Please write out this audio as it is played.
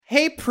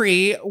Hey,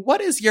 Pri,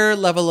 what is your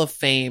level of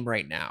fame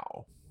right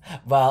now?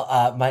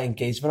 Well, my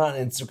engagement on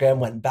Instagram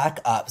went back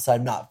up, so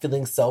I'm not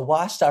feeling so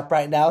washed up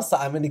right now, so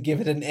I'm going to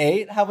give it an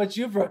 8. How about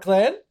you,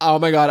 Brooklyn? Oh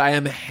my God, I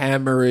am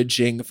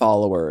hemorrhaging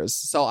followers.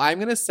 So I'm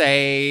going to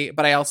say,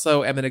 but I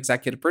also am an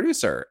executive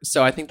producer.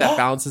 So I think that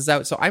balances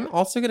out. So I'm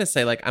also going to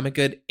say like I'm a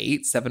good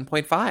 8,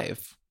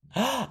 7.5.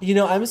 You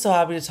know, I'm so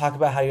happy to talk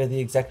about how you're the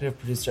executive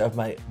producer of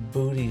my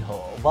booty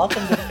hole.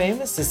 Welcome to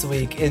Famous this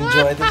week.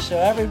 Enjoy the show,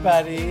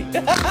 everybody.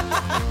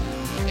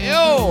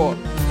 Ew.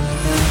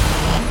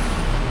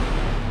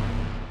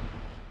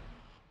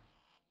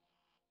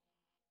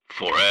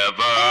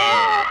 Forever.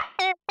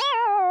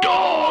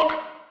 Dog.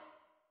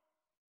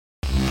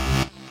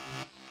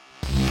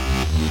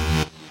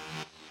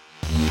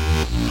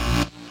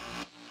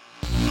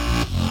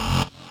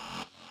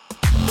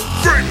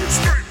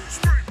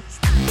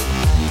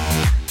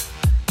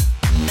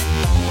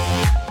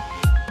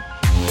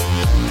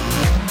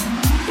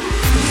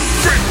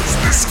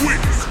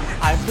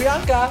 I'm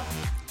Priyanka.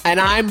 And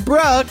I'm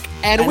Brooke,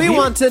 and we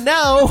want to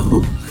know...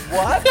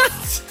 What?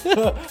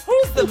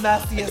 Who's the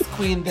messiest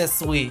queen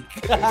this week?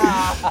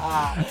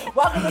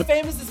 Welcome to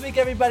Famous this week,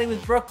 everybody,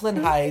 with Brooklyn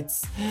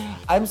Heights.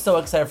 I'm so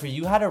excited for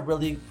you. You had a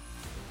really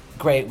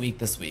great week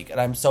this week,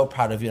 and I'm so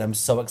proud of you, and I'm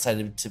so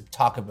excited to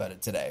talk about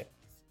it today.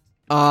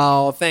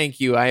 Oh, thank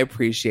you. I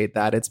appreciate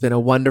that. It's been a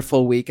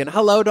wonderful week. And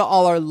hello to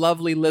all our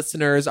lovely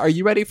listeners. Are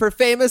you ready for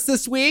Famous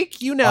this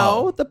week? You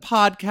know, the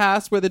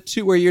podcast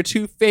where your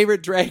two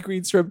favorite drag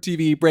queens from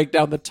TV break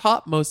down the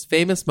top most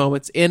famous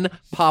moments in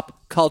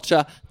pop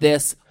culture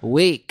this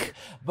week.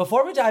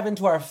 Before we dive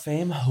into our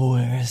fame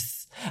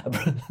whores,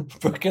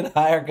 Brooke and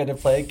I are going to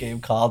play a game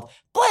called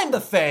Blame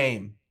the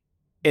Fame.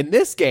 In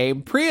this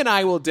game, Pri and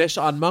I will dish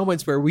on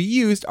moments where we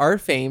used our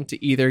fame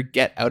to either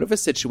get out of a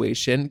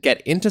situation, get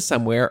into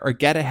somewhere, or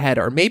get ahead,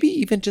 or maybe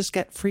even just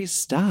get free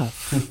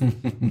stuff.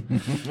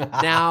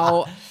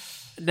 Now.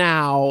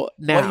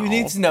 What you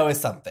need to know is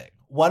something.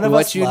 One of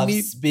us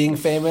loves being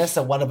famous,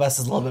 and one of us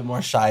is a little bit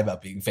more shy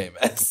about being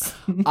famous.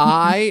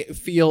 I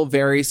feel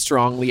very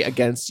strongly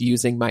against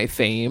using my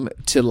fame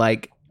to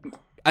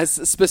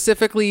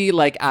specifically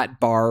at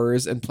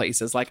bars and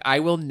places. Like, I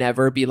will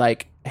never be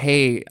like,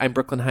 hey, I'm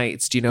Brooklyn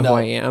Heights. Do you know who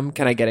I am?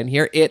 Can I get in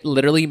here? It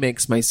literally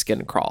makes my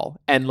skin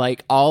crawl. And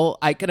all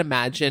I can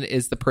imagine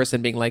is the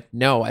person being like,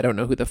 no, I don't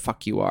know who the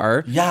fuck you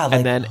are. Yeah,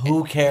 and then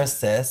who cares,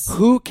 sis?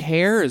 Who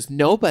cares?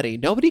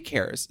 Nobody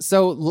cares.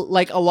 So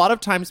a lot of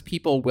times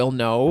people will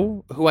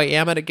know who I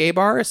am at a gay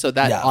bar, so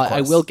that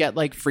I will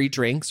get free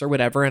drinks or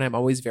whatever, and I'm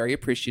always very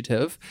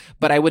appreciative.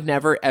 But I would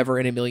never ever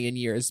in a million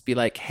years be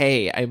like,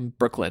 hey, I'm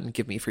Brooklyn,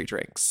 give me free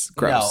drinks.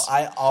 Gross. No,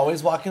 I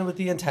always walk in with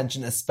the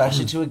intention,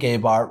 especially to a gay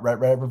bar.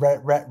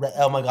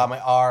 Oh my God, my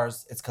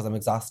R's. It's because I'm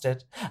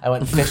exhausted. I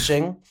went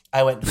fishing.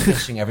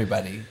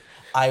 Everybody.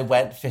 I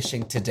went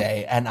fishing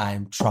today, and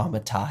I'm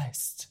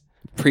traumatized.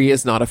 Pri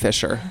is not a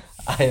fisher.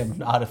 I am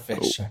not a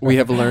fisher. We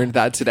have learned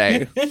that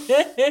today.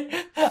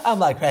 I'm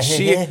like,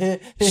 she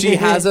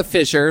has a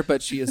fisher,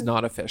 but she is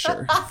not a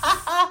fisher.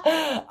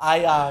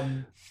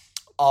 I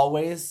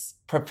always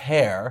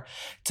prepare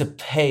to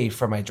pay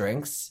for my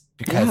drinks.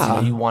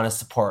 Because you want to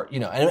support,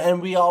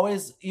 and we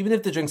always, even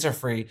if the drinks are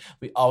free,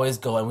 we always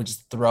go and we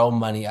just throw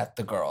money at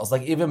the girls.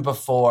 Like, even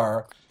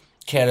before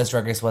Canada's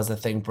Drag Race was a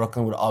thing,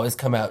 Brooklyn would always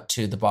come out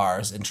to the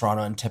bars in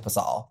Toronto and tip us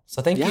all.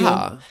 So thank you.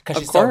 Because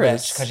she's so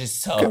rich. Because she's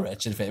so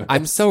rich and famous.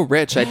 I'm so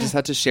rich. I just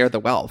had to share the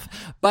wealth.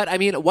 But I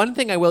mean, one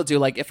thing I will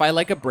do, if I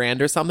like a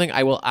brand or something,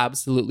 I will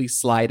absolutely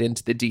slide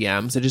into the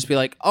DMs and just be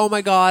like, oh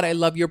my God, I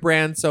love your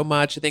brand so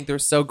much. I think they're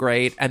so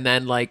great. And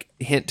then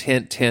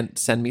hint,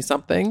 send me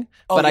something.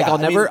 But I'll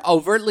never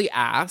overtly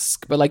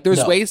ask. But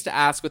there's ways to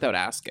ask without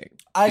asking.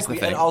 I agree.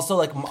 And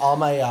also all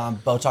my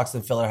Botox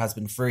and filler has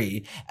been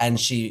free. And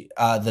she,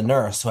 the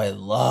nurse who I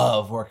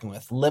love working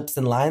with, Lips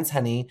and Lines,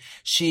 honey,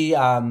 she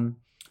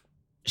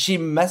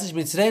messaged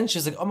me today and she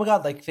was like, oh my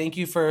God, thank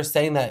you for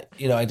saying that,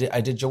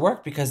 I did your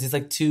work, because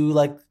these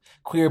two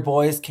queer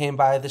boys came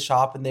by the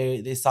shop and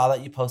they saw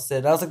that you posted.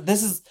 And I was like,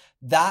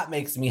 that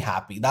makes me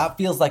happy. That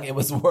feels like it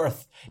was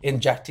worth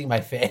injecting my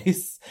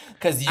face,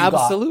 because you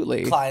got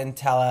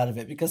clientele out of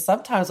it. Because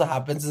sometimes what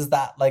happens is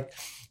that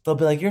they'll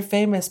be like, you're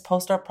famous,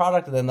 post our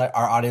product. And then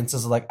our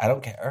audiences are like, I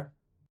don't care.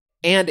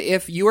 And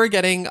if you are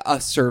getting a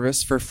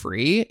service for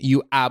free,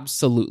 you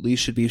absolutely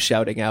should be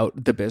shouting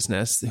out the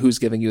business who's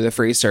giving you the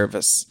free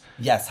service.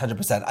 Yes,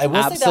 100%. I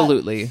will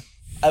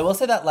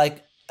say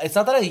that it's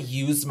not that I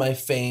used my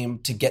fame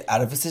to get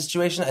out of a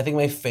situation. I think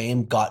my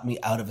fame got me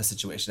out of a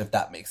situation, if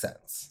that makes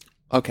sense.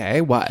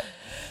 Okay, what?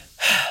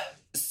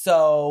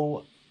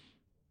 So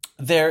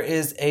there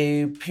is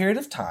a period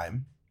of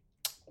time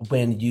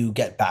when you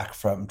get back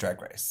from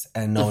Drag Race,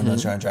 and no one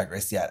knows you're on Drag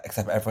Race yet,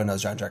 except everyone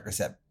knows you're on Drag Race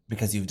yet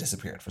because you've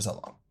disappeared for so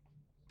long.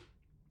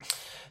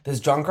 This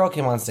drunk girl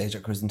came on stage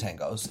at Cruising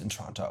Tangos in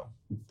Toronto,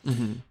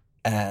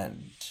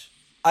 and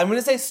I'm going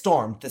to say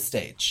stormed the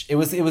stage. It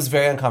was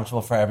very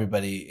uncomfortable for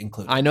everybody,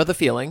 including. I know the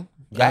feeling.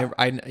 Yeah,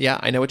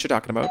 I know what you're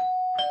talking about.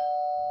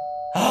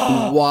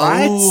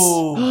 What?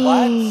 Ooh,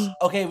 what?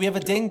 Okay, we have a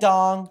ding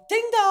dong.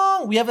 Ding dong.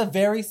 wrong. We have a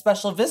very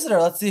special visitor.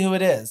 Let's see who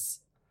it is.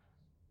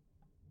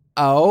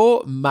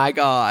 Oh my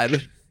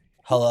God.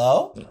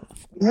 Hello?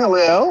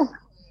 Hello.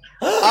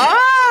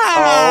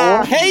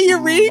 Ah! Oh, Hey,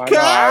 Eureka! my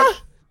gosh.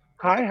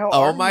 Hi, how are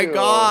Oh you? my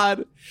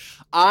God.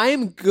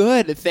 I'm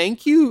good.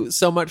 Thank you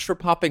so much for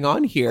popping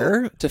on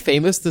here to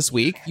Famous This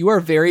Week. You are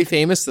very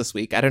famous this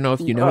week. I don't know if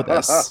you know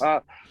this.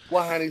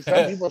 Well, honey,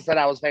 some people said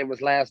I was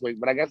famous last week,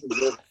 but I guess it's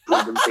just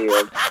been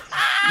said.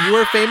 You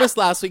were famous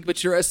last week,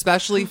 but you're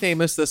especially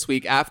famous this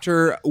week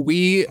after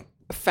we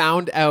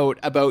found out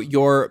about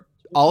your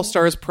All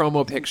Stars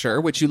promo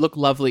picture, which you look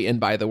lovely in,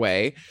 by the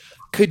way.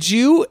 Could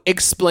you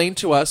explain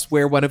to us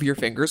where one of your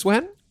fingers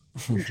went?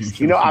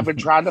 You know, I've been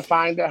trying to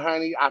find it,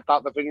 honey. I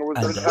thought the finger was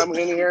going to come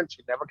in here, and she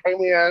never came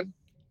in.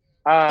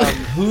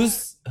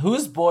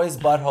 Whose boy's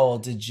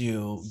butthole did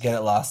you get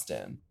it lost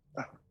in?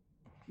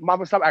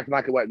 Mama, stop acting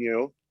like it wasn't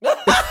you.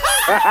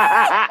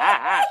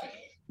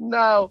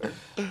 No,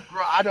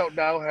 girl, I don't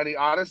know, honey.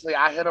 Honestly,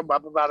 I hit them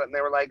up about it, and they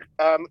were like,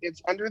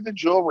 it's under the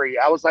jewelry.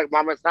 I was like,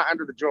 Mama, it's not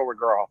under the jewelry,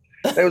 girl.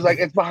 They was like,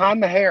 it's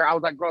behind the hair. I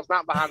was like, girl, it's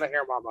not behind the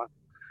hair, Mama.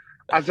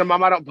 I said,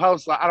 Mama, I don't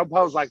pose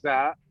like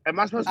that. Am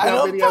I supposed to I have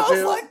don't video pose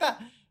too? like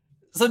that.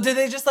 So did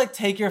they just like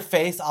take your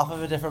face off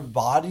of a different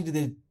body? Did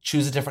they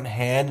choose a different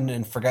hand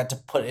and forget to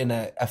put in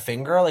a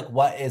finger? Like,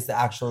 what is the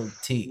actual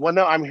T? Well,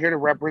 no, I'm here to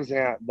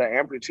represent the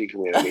amputee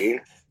community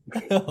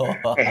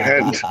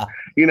and,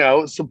 you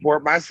know,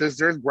 support my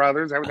sisters,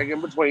 brothers, everything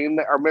in between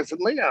that are missing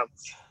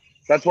limbs.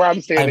 That's where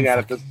I'm standing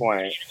at this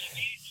point.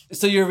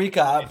 So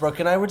Eureka,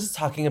 Brooke and I were just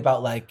talking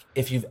about like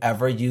if you've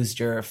ever used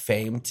your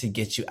fame to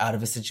get you out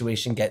of a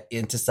situation, get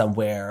into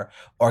somewhere,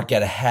 or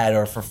get ahead,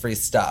 or for free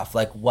stuff.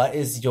 Like, what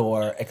is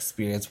your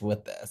experience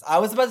with this? I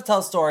was about to tell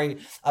a story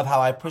of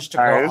how I pushed a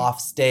girl off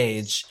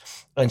stage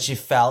and she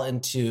fell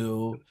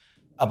into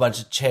a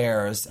bunch of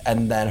chairs,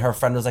 and then her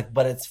friend was like,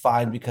 "But it's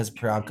fine because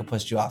Priyanka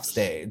pushed you off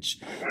stage."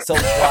 So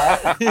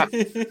what?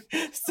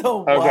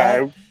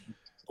 Okay.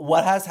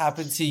 What has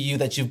happened to you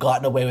that you've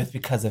gotten away with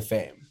because of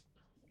fame?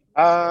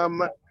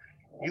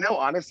 You know,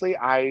 honestly,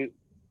 I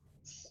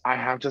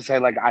have to say,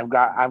 like, I've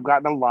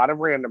gotten a lot of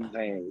random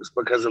things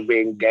because of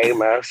being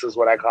gamous, is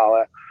what I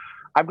call it.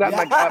 I've gotten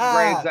like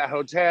upgrades at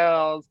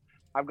hotels.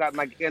 I've gotten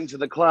like into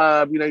the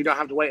club. You know, you don't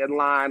have to wait in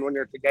line when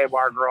you're at the gay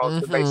bar,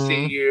 girls, because they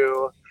see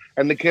you.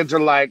 And the kids are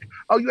like,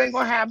 "Oh, you ain't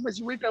gonna have Miss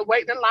Eureka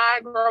waiting in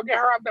line, girl. Get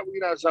her up there." You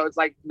know, so it's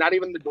like not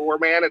even the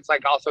doorman. It's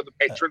like also the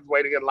patrons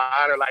waiting in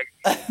line are like,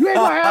 "You ain't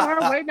gonna have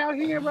her waiting out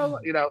here, bro."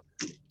 You know,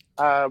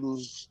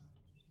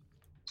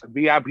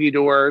 VIP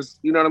doors.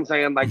 You know what I'm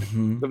saying? Like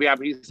the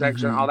VIP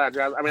section, all that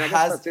jazz. I mean, I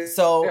guess that's it.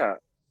 So Yeah.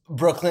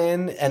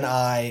 Brooklyn and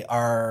I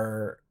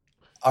are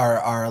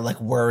like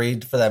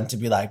worried for them to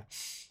be like,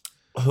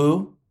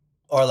 who?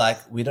 Or like,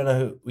 we don't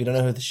know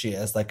who she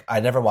is. Like, I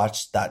never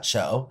watched that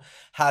show.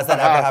 Has that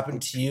ever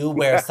happened to you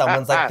where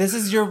someone's like, "This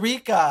is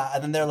Eureka,"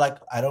 and then they're like,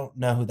 "I don't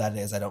know who that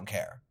is. I don't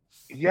care."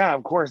 Yeah,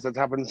 of course. That's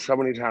happened so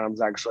many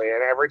times, actually.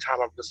 And every time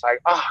I'm just like,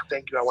 "Oh,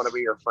 thank you. I want to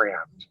be your friend."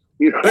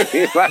 You know what I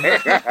mean?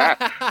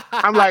 Like,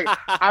 I'm like,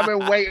 I've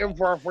been waiting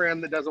for a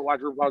friend that doesn't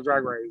watch RuPaul's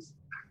Drag Race.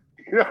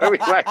 You know what I mean?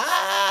 Like,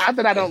 not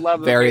that I don't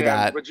love the Very fans,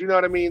 that. but you know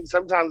what I mean?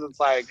 Sometimes it's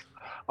like,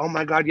 "Oh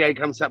my God, yeah,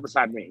 come sit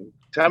beside me.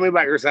 Tell me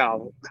about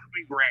yourself." That'd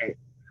be great.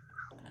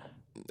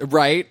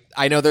 Right?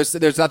 I know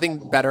there's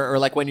nothing better, or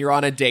like when you're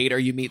on a date or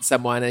you meet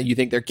someone and you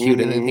think they're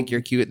cute and they think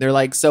you're cute and they're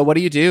like, "So what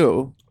do you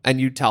do?" And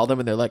you tell them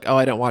and they're like, "Oh,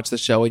 I don't watch the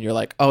show." And you're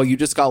like, "Oh, you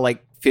just got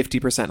like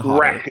 50% hotter."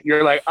 Right.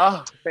 You're like,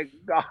 "Oh, thank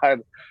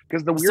God."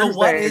 Because the weirdest So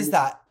what thing, is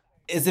that?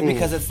 Is it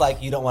because it's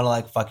like you don't want to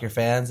like fuck your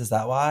fans? Is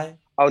that why?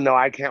 oh no,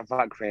 I can't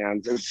fuck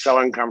fans. It's so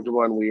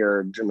uncomfortable and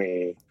weird to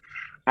me.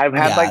 I've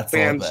had Yeah, like it's a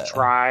little fans bit.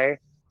 try.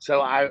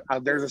 So I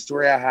there's a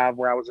story I have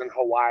where I was in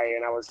Hawaii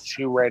and I was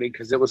too ready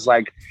because it was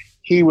like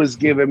he was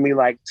giving me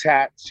like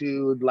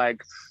tattooed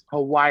like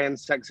Hawaiian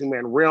sexy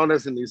man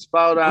realness in these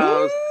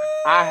photos.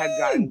 I had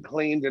gotten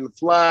cleaned and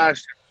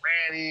flushed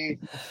and ready.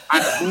 I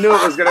just knew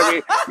it was gonna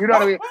be, you know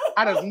what I mean?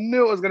 I just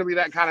knew it was gonna be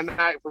that kind of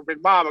night for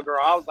Big Mama Girl.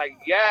 I was like,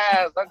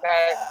 yes,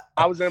 okay.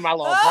 I was in my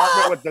little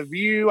apartment with the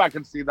view. I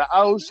could see the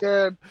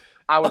ocean.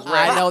 I was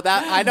ready. I know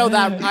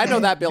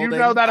that building. You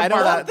know that I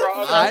know that. apartment,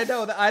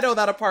 bro. I know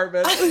that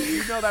apartment.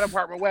 You know that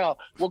apartment well.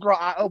 Well, girl,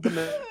 I opened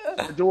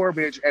the door,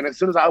 bitch, and as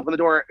soon as I open the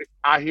door,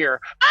 I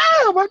hear,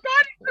 "Oh my God,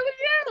 it's really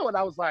you!" And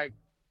I was like,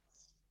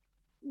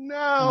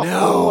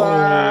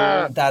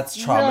 "No, That's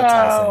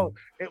traumatizing. no."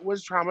 It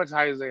was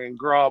traumatizing,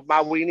 girl.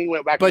 My weenie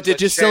went back. But into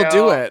did you the still shell.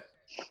 do it?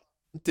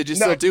 Did you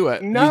still do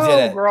it? No, You did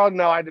it. girl,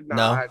 no, I did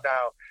not.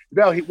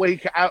 No.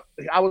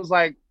 I was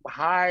like,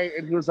 "Hi,"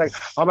 and he was like,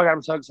 "Oh my God,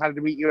 I'm so excited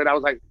to meet you." And I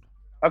was like,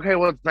 "Okay,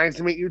 well, it's nice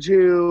to meet you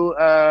too."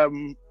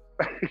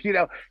 You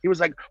know, he was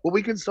like, "Well,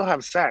 we can still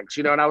have sex,"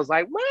 you know, and I was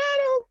like,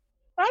 "Well,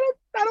 I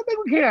don't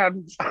think we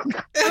can."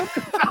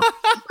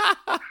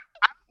 I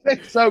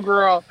think so,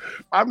 girl.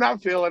 I'm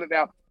not feeling it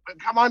now. But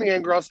come on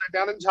in, girl. Sit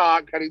down and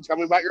talk. Honey, tell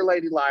me about your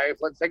lady life.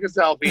 Let's take a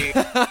selfie.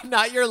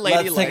 Not your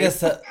lady Let's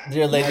take life.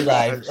 your lady My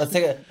life. gosh. Let's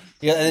take it.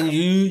 Yeah, and then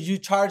you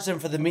charge them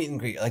for the meet and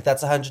greet. Like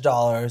that's $100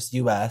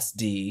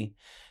 USD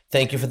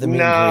Thank you for the meet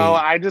No, and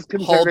greet. I just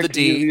Hold considered the it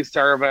D. community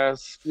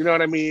service. You know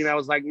what I mean? I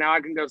was like, now I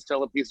can go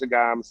steal a piece of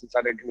gum since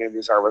I did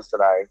community service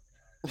today.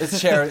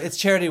 It's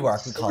charity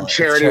work, we call it. It's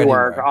Charity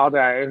work all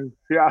day.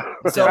 Yeah.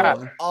 So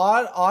Yeah.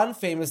 on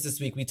Famous this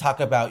week, we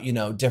talk about,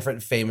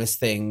 different famous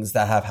things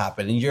that have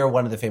happened. And you're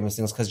one of the famous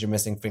things because you're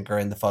missing finger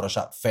in the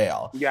Photoshop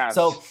fail. Yes.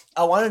 So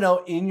I want to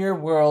know, in your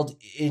world,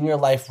 in your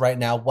life right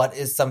now, what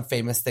is some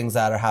famous things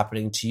that are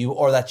happening to you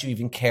or that you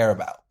even care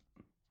about?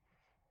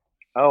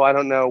 Oh, I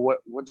don't know. What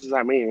does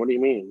that mean? What do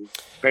you mean?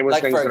 Famous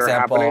Like, things for that are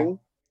example, happening?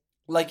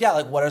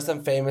 What are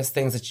some famous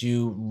things that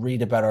you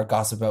read about or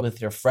gossip about with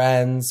your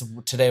friends?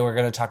 Today we're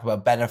going to talk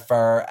about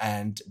Bennifer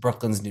and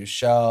Brooklyn's new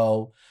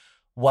show.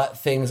 What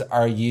things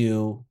are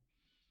you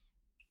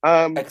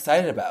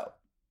excited about?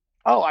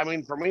 Oh, I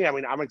mean, for me,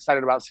 I'm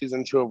excited about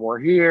season 2 of We're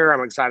Here.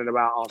 I'm excited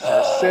about All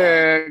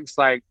Star 6.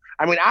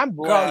 I'm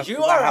blessed. Girl, you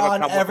 'cause I are have a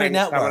on couple every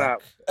things coming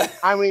network. up.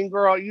 I mean,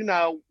 girl,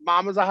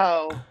 Mama's a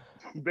hoe.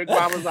 Big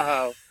Mama's a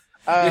hoe.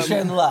 You're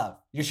sharing the love.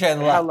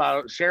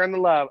 Hello, sharing the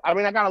love. I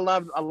mean, I got a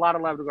lot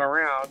of love to go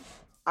around.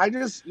 I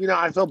just,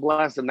 I feel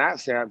blessed in that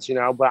sense,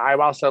 but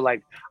I'm also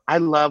I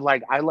love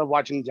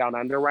watching Down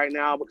Under right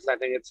now because I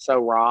think it's so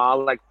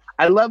raw.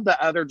 I love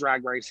the other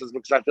drag races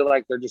because I feel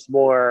like they're just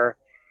more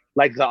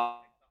like the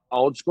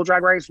old school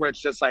drag race where it's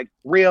just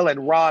real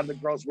and raw and the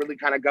girls really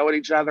kind of go at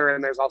each other.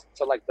 And there's also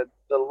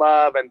the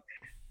love and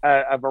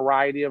a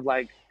variety of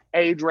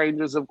age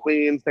ranges of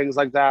queens, things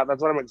like that.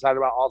 That's what I'm excited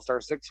about All Star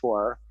 6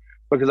 for.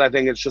 Because I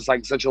think it's just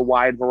such a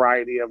wide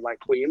variety of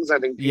queens. I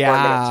think people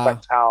are going to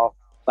expect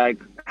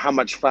how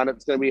much fun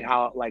it's going to be,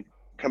 how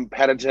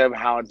competitive,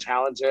 how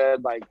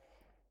talented.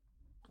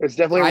 It's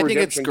definitely. I think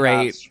it's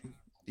great. Cast.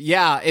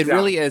 Yeah, it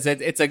really is.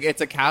 It's a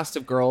cast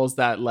of girls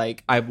that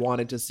I've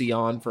wanted to see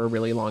on for a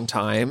really long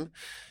time,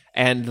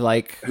 and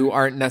who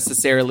aren't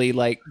necessarily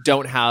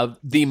don't have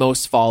the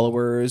most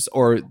followers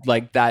or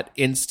that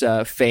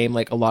Insta fame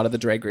a lot of the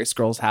Drag Race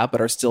girls have,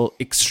 but are still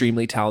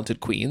extremely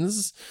talented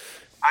queens.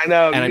 I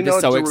know, and I'm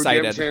just so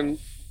excited. Redemption.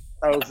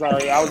 Oh,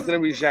 sorry, I was gonna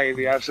be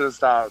shady. I should have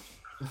stopped.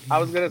 I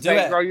was gonna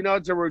say, girl,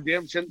 it's a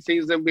redemption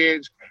season,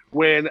 bitch.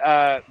 When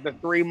the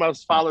 3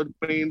 most followed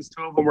queens,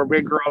 2 of them were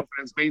big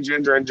girlfriends, me,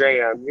 Ginger, and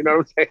Jan. You know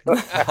what I'm saying?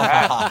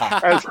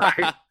 It's you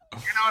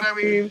know what I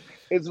mean?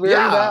 It's very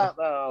that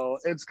though.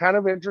 It's kind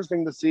of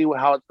interesting to see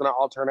how it's gonna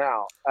all turn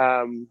out.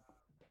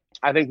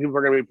 I think people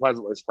are gonna be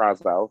pleasantly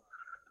surprised though.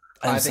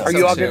 Are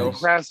you all getting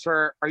pressed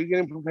for? Are you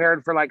getting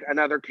prepared for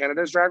another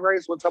Canada's Drag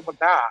Race? What's up with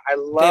that? I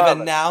love.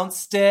 They've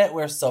announced it.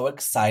 We're so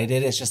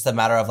excited. It's just a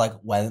matter of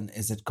when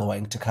is it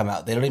going to come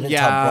out? They don't even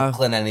tell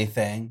Brooklyn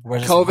anything. We're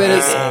just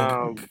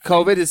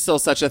COVID is still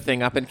such a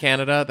thing up in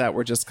Canada that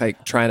we're just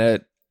trying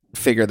to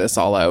figure this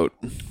all out.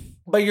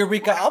 But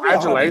Eureka, I'll be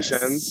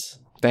congratulations. Honest.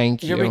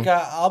 Thank you,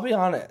 Eureka. I'll be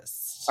honest.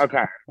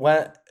 Okay.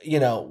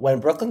 When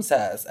Brooklyn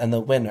says, and the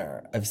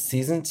winner of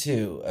season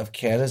 2 of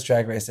Canada's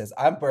Drag Race says,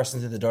 I'm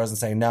bursting through the doors and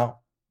saying no.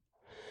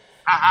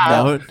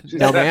 No,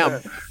 ma'am.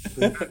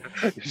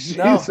 She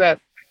said,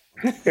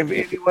 if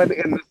anyone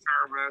in the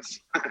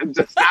service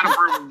does not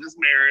approve of this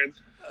marriage,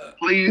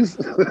 please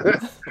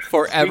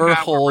forever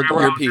hold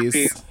your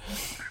peace.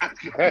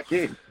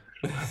 Okay.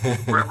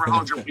 Forever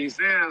hold your peace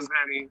is,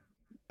 honey.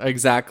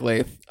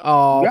 Exactly.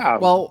 Oh, yeah.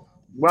 Well.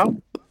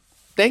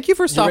 Thank you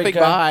for stopping Eureka.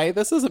 By.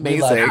 This is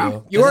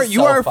amazing. You are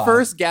our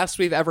first guest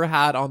we've ever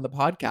had on the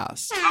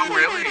podcast. Oh,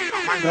 really?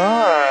 Oh, my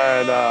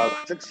God.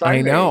 That's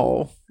exciting. I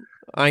know.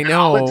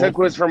 All it took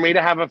was for me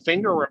to have a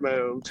finger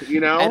removed,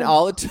 And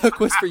all it took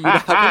was for you to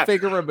have a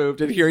finger removed,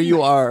 and here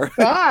you are.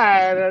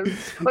 God, I'm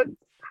so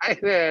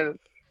excited.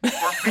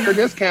 Finger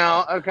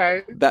discount,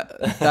 okay?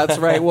 That's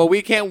right. Well,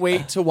 we can't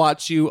wait to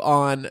watch you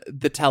on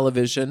the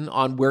television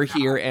on We're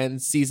Here,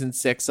 and season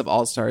 6 of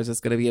All Stars is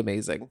going to be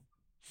amazing.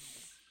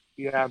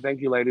 Yeah, thank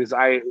you, ladies.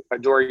 I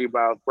adore you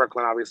both.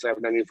 Brooklyn, obviously, I've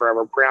known you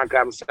forever. Priyanka,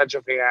 I'm such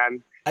a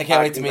fan. I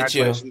can't wait to meet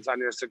you. Congratulations on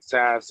your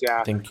success.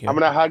 Yeah. Thank you. I'm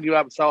going to hug you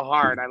up so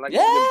hard. I like to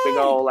give big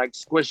old,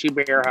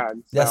 squishy bear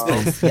hugs. So. Yes,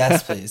 please.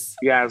 Yes, please.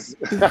 Yes.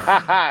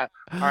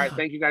 All right.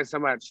 Thank you guys so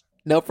much.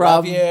 No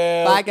problem. Love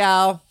you. Bye,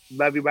 gal.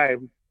 Love you,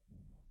 babe.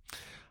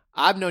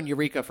 I've known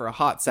Eureka for a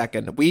hot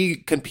second. We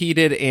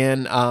competed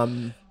in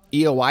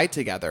EOI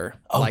together.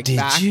 Oh,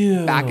 did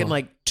you? Back in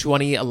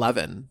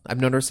 2011. I've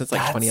known her since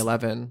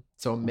 2011.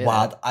 So a minute.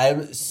 Wow,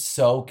 I'm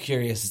so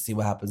curious to see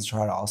what happens to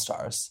her at All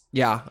Stars.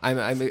 Yeah,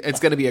 I'm. It's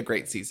going to be a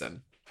great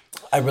season.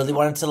 I really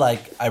wanted to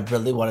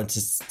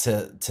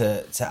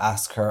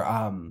ask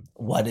her,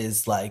 what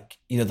is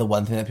the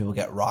one thing that people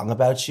get wrong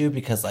about you,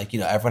 because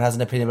everyone has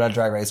an opinion about a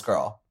Drag Race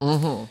girl.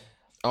 Mm-hmm.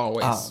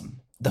 Always.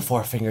 The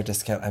 4-finger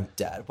discount. I'm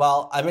dead.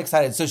 Well, I'm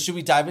excited. So should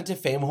we dive into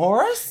fame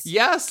horrors?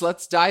 Yes,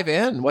 let's dive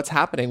in. What's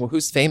happening? Well,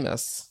 who's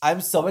famous? I'm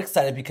so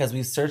excited because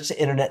we've searched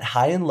the internet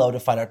high and low to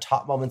find our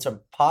top moments from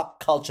pop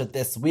culture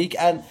this week.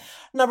 And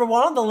number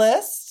 1 on the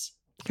list.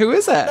 Who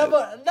is it? Number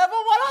 1 on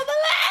the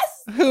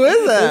list. Who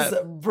is it? Is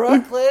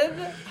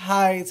Brooklyn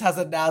Heights has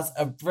announced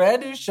a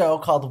brand new show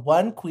called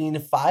One Queen,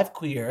 5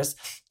 Queers.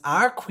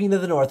 Our Queen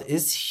of the North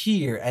is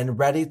here and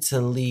ready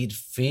to lead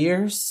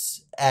fierce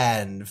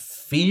and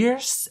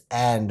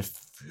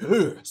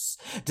fierce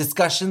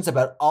discussions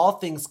about all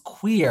things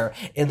queer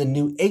in the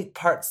new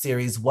 8-part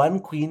series, One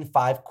Queen,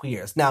 5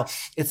 Queers. Now,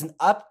 it's an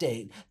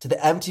update to the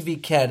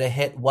MTV Canada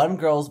hit One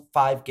Girl,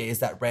 5 Gays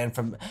that ran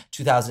from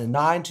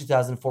 2009,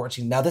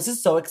 2014. Now, this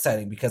is so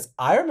exciting because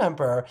I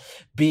remember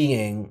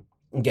being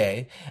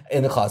gay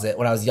in the closet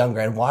when I was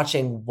younger and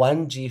watching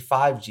 1G,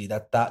 5G,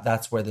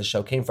 that's where the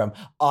show came from,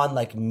 on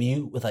like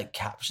mute with like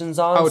captions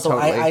on. Oh, so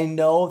totally. I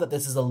know that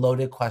this is a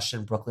loaded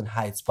question, Brooklyn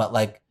Heights, but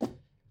like,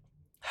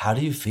 how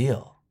do you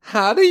feel?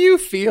 How do you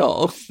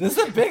feel? This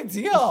is a big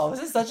deal.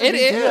 This is such a It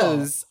big deal.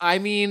 is. I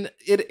mean,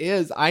 it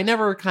is. I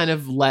never kind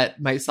of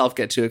let myself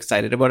get too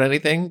excited about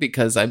anything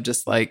because I'm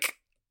just like,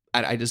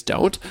 I just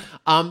don't.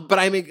 But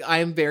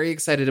I'm very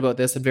excited about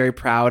this and very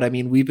proud. I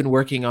mean, we've been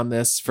working on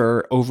this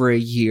for over a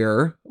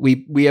year.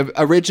 We have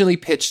originally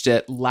pitched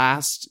it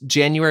last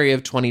January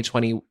of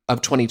 2020.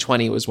 Of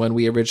 2020 was when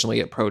we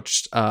originally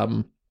approached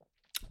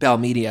Bell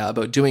Media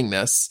about doing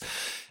this,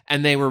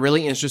 and they were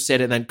really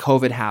interested. And then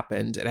COVID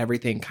happened, and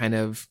everything kind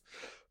of,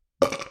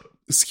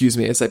 excuse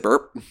me as I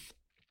burp.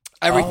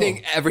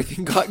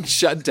 Everything got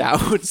shut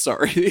down.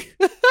 Sorry.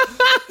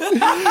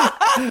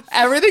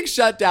 Everything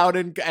shut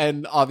down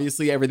and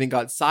obviously everything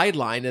got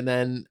sidelined. And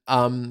then,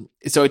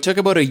 so it took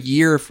about a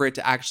year for it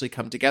to actually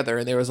come together.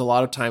 And there was a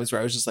lot of times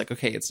where I was just like,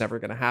 okay, it's never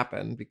going to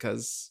happen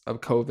because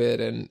of COVID,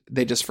 and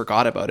they just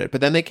forgot about it.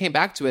 But then they came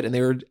back to it,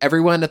 and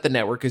everyone at the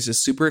network is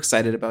just super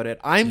excited about it.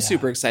 I'm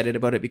super excited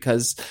about it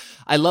because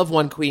I love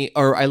One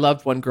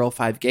Girl,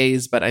 5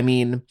 Gays, but I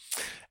mean,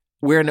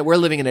 we're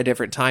living in a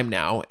different time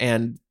now,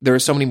 and there are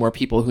so many more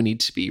people who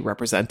need to be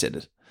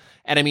represented.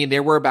 And I mean,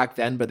 there were back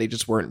then, but they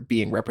just weren't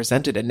being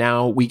represented. And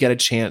now we get a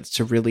chance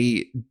to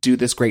really do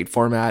this great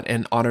format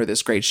and honor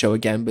this great show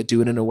again, but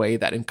do it in a way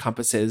that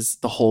encompasses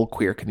the whole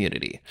queer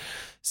community.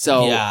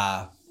 So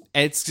yeah.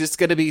 It's just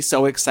going to be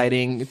so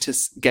exciting to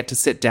get to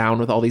sit down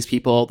with all these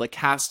people. The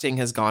casting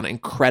has gone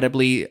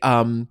incredibly.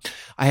 I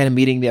had a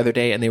meeting the other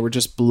day, and they were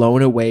just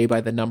blown away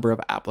by the number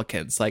of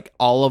applicants. Like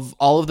all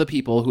of the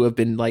people who have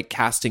been like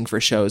casting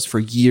for shows for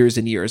years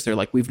and years. They're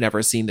like, we've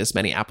never seen this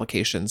many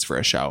applications for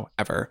a show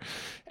ever.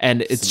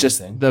 And it's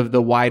just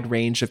the wide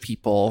range of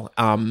people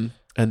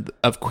and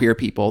of queer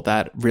people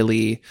that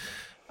really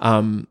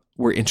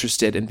were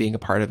interested in being a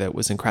part of it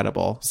was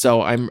incredible.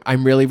 So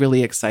I'm really,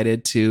 really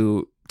excited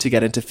to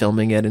get into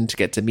filming it and to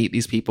get to meet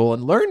these people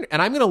and learn.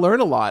 And I'm going to learn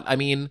a lot. I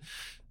mean,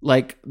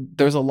 like,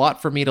 there's a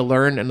lot for me to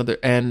learn,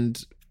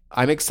 and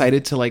I'm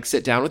excited to like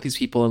sit down with these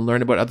people and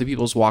learn about other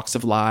people's walks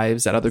of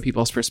lives and other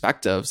people's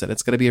perspectives. And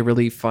it's going to be a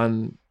really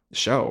fun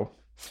show.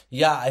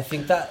 Yeah, I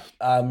think that,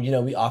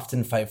 we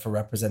often fight for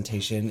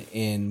representation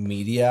in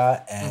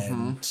media,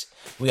 and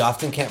we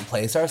often can't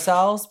place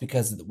ourselves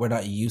because we're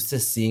not used to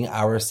seeing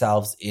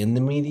ourselves in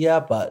the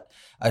media. But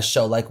a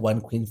show like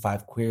One Queen,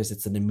 5 Queers,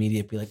 it's an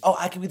immediate be like, oh,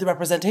 I can be the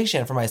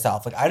representation for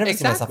myself. Like, I never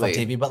see myself on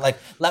TV, but like,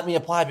 let me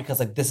apply because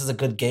like this is a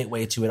good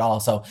gateway to it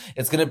all. So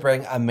it's going to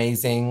bring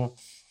amazing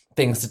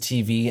things to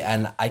TV,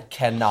 and I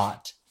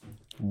cannot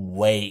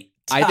wait.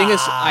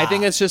 I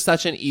think it's just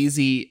such an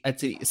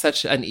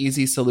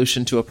easy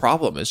solution to a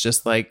problem. It's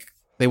just like,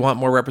 they want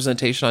more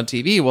representation on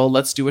TV. Well,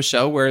 let's do a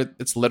show where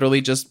it's literally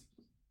just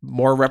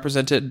more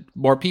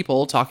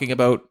people talking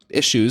about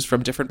issues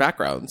from different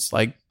backgrounds.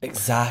 Like,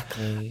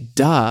 exactly.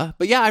 Duh.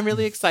 But yeah, I'm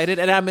really excited,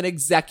 and I'm an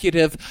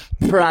executive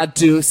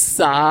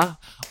producer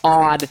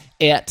on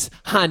it,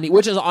 honey,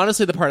 which is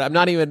honestly the part I'm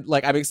not even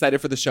like, I'm excited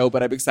for the show,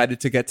 but I'm excited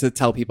to get to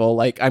tell people,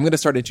 like, I'm going to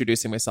start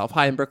introducing myself.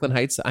 Hi, I'm Brooklyn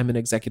Heights. I'm an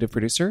executive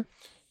producer.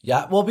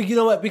 Yeah. Well, but you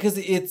know what? Because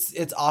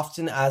it's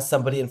often as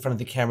somebody in front of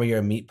the camera, you're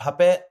a meat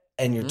puppet,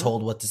 and you're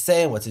told what to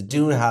say and what to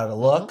do and how to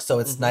look. So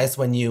it's nice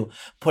when you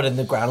put in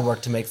the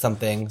groundwork to make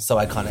something so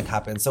iconic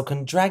happen. So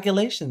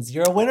congratulations.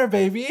 You're a winner,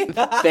 baby.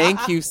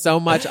 Thank you so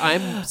much.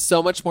 I'm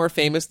so much more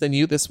famous than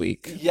you this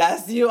week.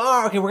 Yes, you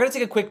are. Okay, we're going to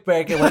take a quick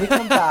break. And when we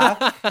come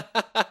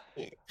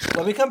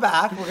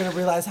back, we're going to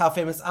realize how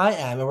famous I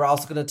am. And we're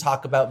also going to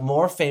talk about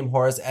more fame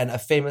whores and a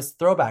famous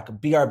throwback,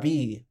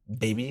 BRB,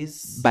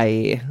 babies.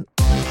 Bye.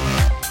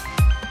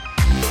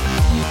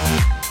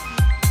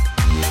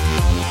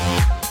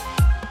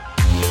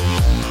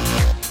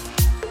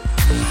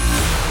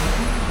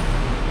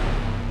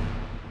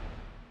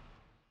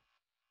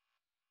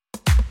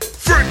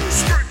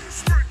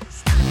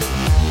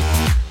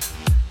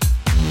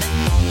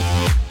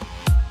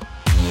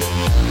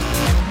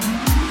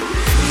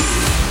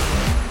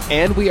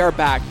 And we are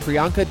back.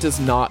 Priyanka does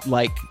not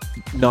like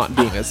not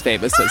being as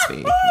famous as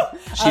me.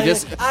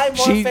 I'm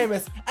more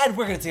famous. And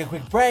we're going to take a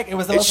quick break. It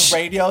was the most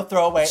radio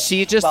throwaway.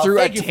 She just threw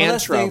a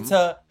tantrum.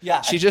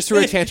 She just threw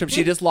a tantrum.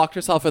 She just locked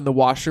herself in the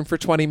washroom for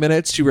 20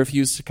 minutes. She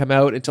refused to come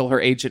out until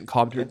her agent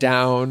calmed her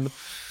down.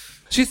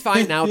 She's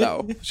fine now,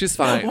 though. She's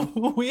fine.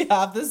 We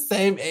have the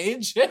same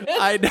agent.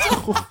 I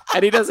know.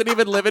 And he doesn't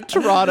even live in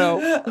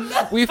Toronto.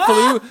 We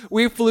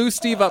flew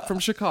Steve up from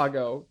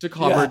Chicago to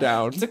calm her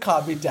down. To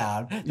calm me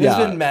down. There's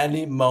been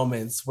many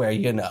moments where,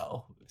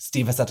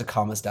 Steve has had to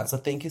calm us down. So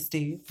thank you,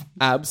 Steve.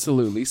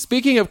 Absolutely.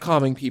 Speaking of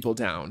calming people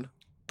down,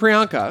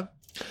 Priyanka.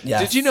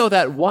 Yes. Did you know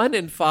that 1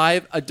 in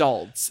 5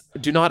 adults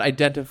do not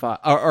identify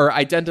or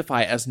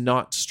identify as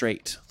not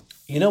straight?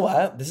 You know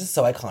what? This is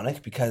so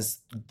iconic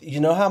because you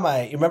know how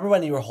you remember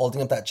when you were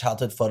holding up that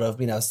childhood photo of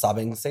me and I was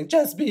sobbing saying,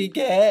 just be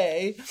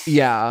gay.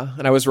 Yeah,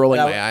 and I was rolling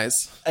my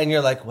eyes. And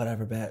you're like,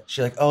 whatever, bitch.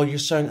 You're like, oh, you're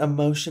showing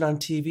emotion on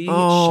TV?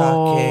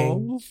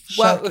 Oh,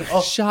 Shocking.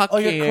 well, shocking. Oh,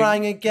 you're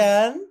crying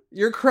again?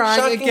 You're crying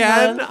Shocking,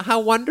 again? man.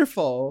 How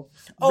wonderful.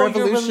 Oh,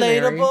 you're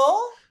Revolutionary.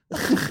 relatable?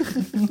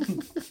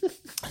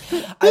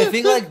 I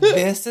think like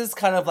this is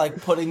kind of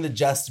like putting the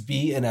just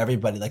be in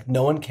everybody. Like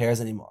no one cares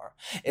anymore.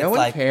 It's No one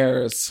like,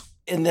 cares.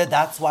 and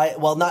that's why,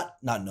 well, not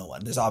no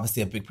one. There's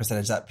obviously a big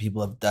percentage that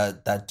people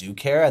that do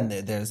care, and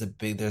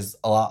there's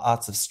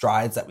lots of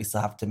strides that we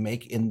still have to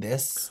make in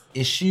this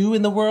issue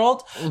in the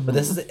world. Mm-hmm. But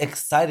this is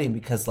exciting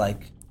because,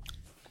 like,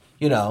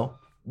 you know,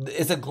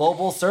 it's a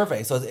global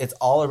survey, so it's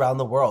all around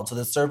the world. So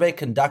the survey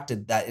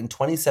conducted that in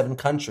 27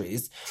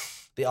 countries.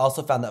 They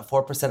also found that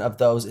 4% of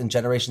those in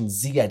Generation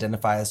Z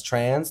identify as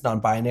trans,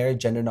 non-binary,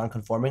 gender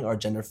non-conforming, or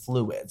gender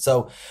fluid.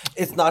 So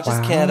it's not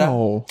just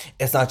Canada.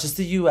 It's not just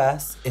the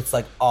US. It's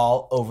like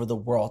all over the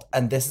world.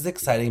 And this is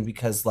exciting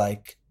because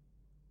like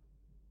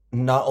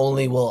not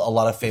only will a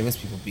lot of famous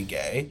people be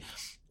gay,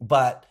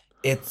 but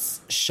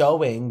it's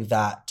showing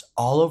that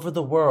all over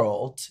the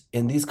world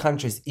in these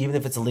countries, even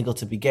if it's illegal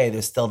to be gay,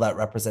 there's still that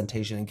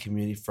representation and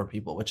community for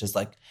people, which is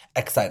like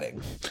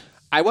exciting.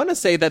 I want to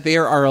say that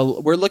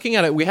we're looking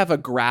at it. We have a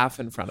graph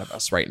in front of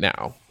us right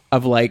now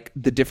of like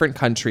the different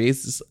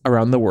countries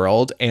around the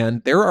world.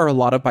 And there are a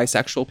lot of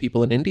bisexual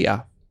people in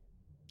India.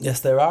 Yes,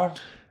 there are.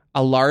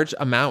 A large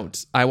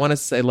amount. I want to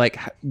say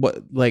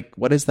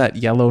what does that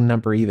yellow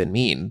number even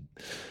mean?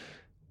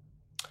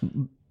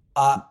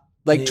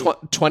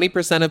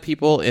 20% of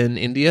people in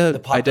India the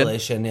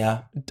population,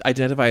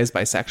 identify as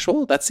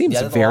bisexual. That seems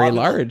that's very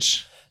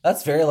large.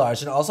 That's very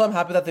large. And also I'm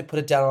happy that they put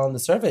it down on the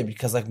survey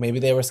because like maybe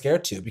they were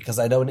scared to, because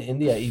I know in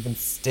India even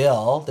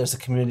still there's a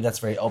community that's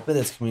very open,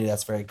 there's a community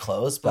that's very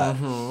closed, but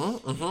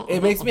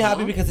it makes me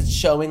happy because it's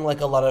showing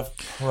like a lot of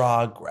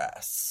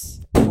progress.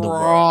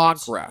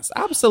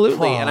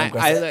 Absolutely. And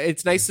I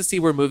it's nice to see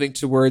we're moving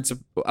towards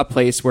a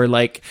place where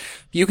like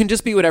you can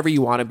just be whatever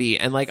you want to be.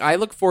 And like I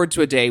look forward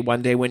to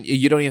one day when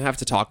you don't even have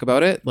to talk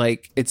about it.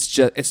 Like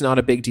it's not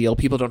a big deal.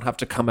 People don't have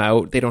to come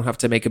out. They don't have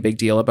to make a big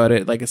deal about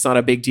it. Like it's not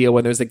a big deal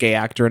when there's a gay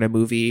actor in a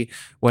movie,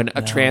 when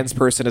a trans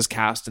person is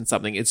cast in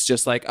something. It's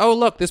just like, oh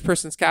look, this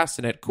person's cast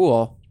in it.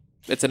 Cool.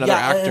 It's another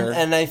actor.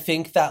 And I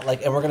think that,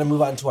 like, and we're going to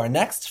move on to our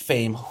next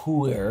fame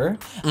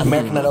whore.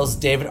 American Idol's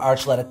David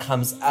Archuleta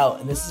comes out.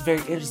 And this is very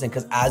interesting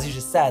because, as you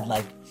just said,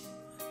 like,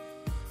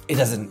 it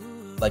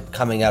doesn't, like,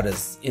 coming out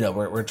as, you know,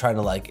 we're trying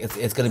to, like,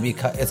 it's going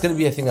to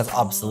be a thing that's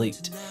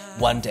obsolete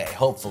one day,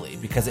 hopefully,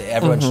 because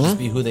everyone should just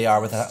be who they are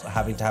without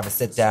having to have a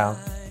sit down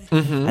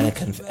and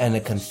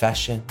a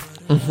confession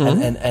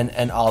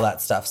and all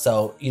that stuff.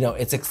 So, you know,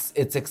 it's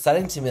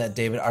exciting to me that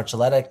David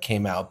Archuleta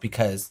came out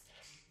because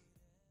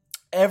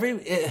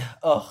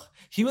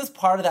he was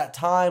part of that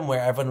time where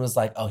everyone was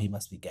like, oh, he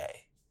must be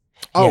gay.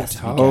 Oh,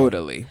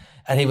 totally.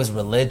 And he was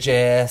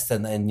religious,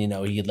 and then, you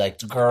know, he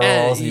liked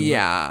girls. In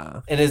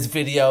his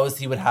videos,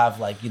 he would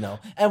have, like, you know,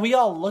 and we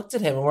all looked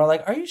at him and we're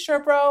like, are you sure,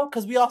 bro?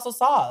 Because we also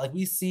saw it. Like,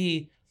 we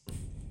see.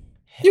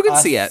 You can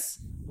see it.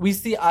 We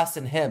see us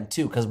and him,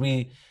 too, because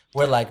we're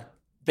like,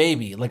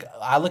 baby, like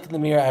I look in the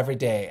mirror every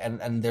day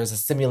and there's a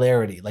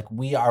similarity. Like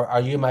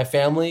are you in my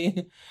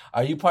family?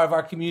 Are you part of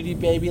our community,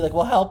 baby? Like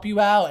we'll help you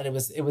out. And it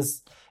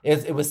was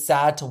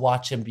sad to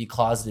watch him be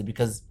closeted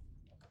because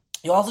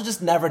you also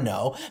just never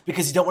know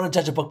because you don't want to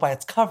judge a book by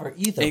its cover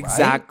either.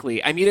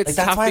 Exactly. Right? I mean, it's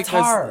like, tough that's why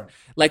because hard.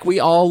 Like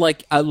we all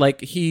like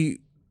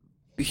he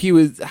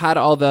had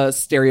all the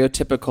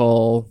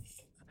stereotypical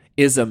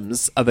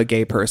isms of a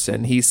gay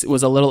person. He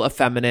was a little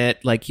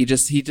effeminate, like he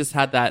just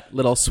had that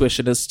little swish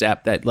in his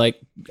step that like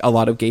a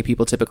lot of gay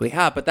people typically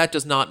have, but that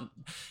does not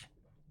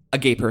a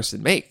gay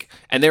person make.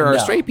 And there are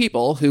straight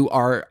people who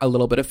are a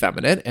little bit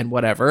effeminate and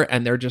whatever,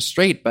 and they're just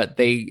straight, but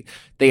they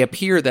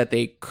appear that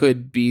they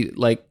could be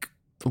like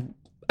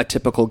a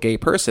typical gay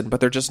person, but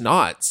they're just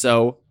not.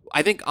 So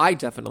I think I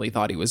definitely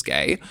thought he was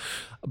gay,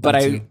 but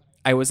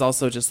I was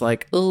also just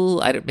like,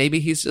 oh, maybe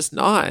he's just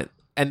not.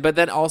 But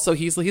then also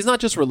he's not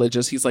just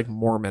religious, he's like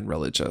Mormon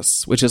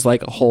religious, which is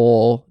like a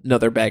whole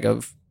another bag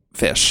of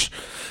fish.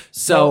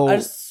 So I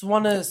just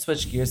want to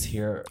switch gears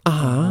here.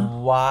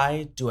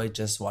 Why do I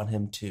just want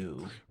him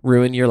to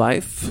ruin your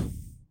life?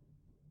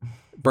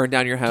 Burn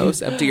down your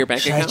house, empty your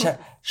bank account?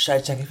 Should I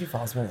check if he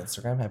follows me on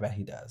Instagram? I bet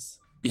he does.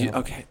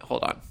 Okay,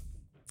 hold on.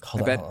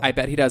 Hold on. I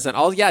bet he doesn't.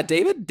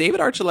 David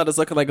Archuleta's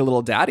looking like a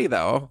little daddy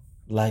though.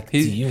 Like, do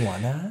you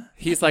wanna?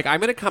 He's like, I'm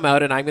gonna come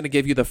out and I'm gonna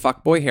give you the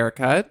fuckboy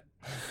haircut.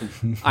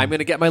 I'm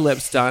gonna get my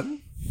lips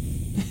done.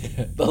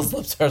 Those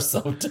lips are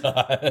so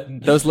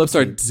done. Those lips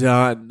are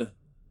done.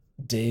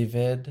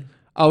 David.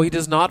 Oh, he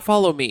does not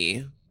follow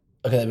me.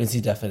 Okay, that means he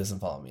definitely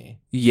doesn't follow me.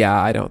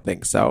 Yeah, I don't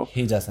think so.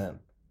 He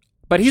doesn't.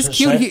 But he's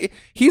cute.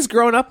 He's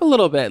grown up a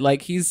little bit.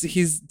 Like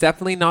he's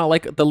definitely not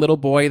like the little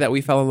boy that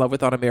we fell in love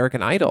with on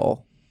American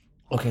Idol.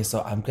 Okay,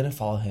 so I'm gonna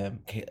follow him.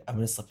 Okay, I'm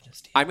gonna slip in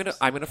his DM.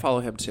 I'm gonna follow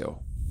him too.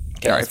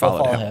 Okay, There, I let's go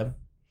followed follow him. him.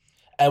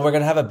 And we're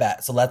gonna have a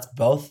bet. So let's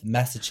both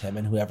message him,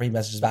 and whoever he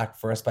messages back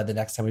first by the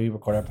next time we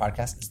record our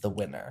podcast is the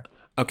winner.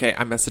 Okay,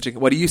 I'm messaging.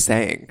 What are you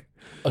saying?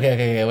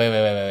 Okay,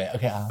 wait.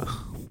 Okay,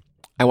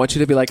 I want you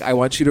to be like, I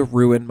want you to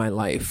ruin my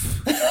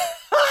life.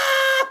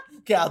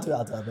 okay, I'll do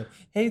it.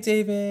 Hey,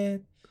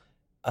 David.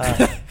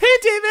 Hey,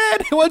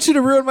 David, I want you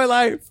to ruin my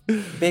life.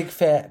 Big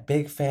fan.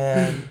 Big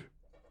fan.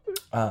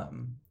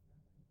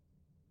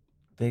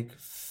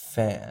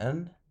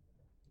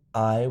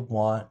 I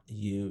want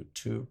you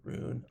to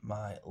ruin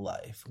my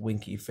life.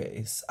 Winky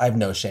face. I have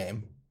no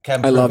shame. Okay,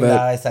 I'm I love proving it.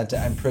 that I sent it.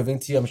 I'm proving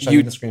to you. I'm showing You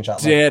you the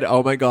screenshot. did.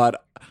 Oh my God.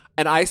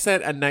 And I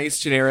sent a nice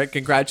generic,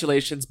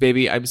 congratulations,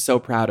 baby. I'm so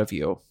proud of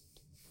you.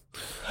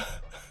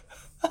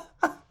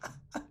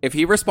 If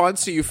he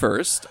responds to you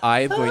first,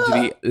 I am going to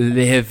be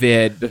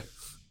livid.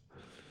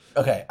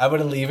 Okay, I'm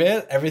gonna leave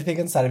it. Everything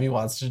inside of me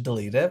wants to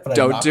delete it, but I'm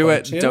Don't not do going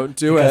it. to Don't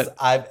do because it.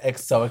 I'm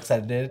so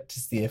excited to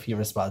see if he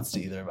responds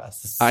to either of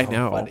us. This is so I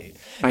know. funny.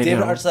 I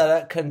David know.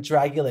 Archuleta,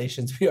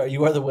 congratulations!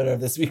 You are the winner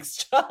of this week's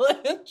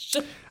challenge.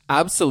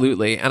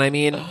 Absolutely. And I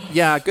mean,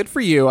 yeah, good for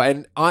you.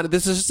 And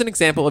this is just an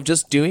example of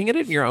just doing it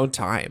in your own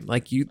time.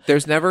 Like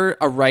there's never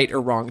a right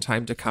or wrong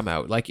time to come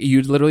out. Like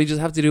you literally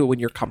just have to do it when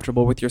you're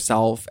comfortable with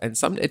yourself. And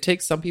it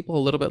takes some people a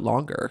little bit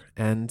longer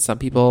and some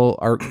people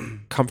are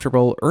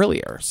comfortable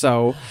earlier.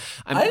 So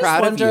I'm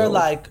proud of you.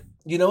 Like,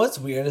 you know what's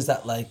weird is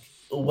that like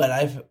when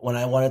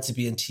I wanted to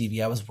be in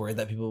TV, I was worried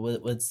that people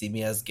would see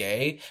me as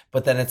gay.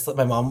 But then it's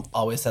my mom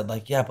always said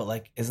like, yeah, but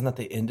like, isn't that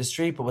the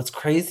industry? But what's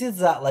crazy is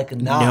that like,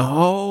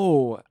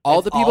 no, all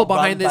It's the people all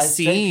behind run the by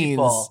straight scenes,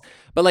 people.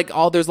 but like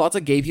there's lots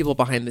of gay people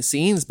behind the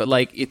scenes, but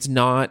like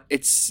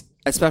it's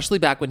especially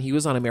back when he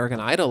was on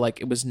American Idol,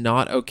 like it was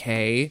not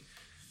okay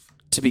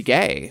to be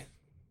gay.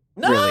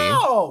 No! Really.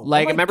 Oh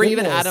Like, my remember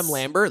even goodness. Adam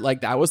Lambert?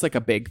 Like, that was like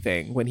a big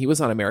thing when he was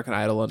on American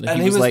Idol. And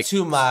he was like,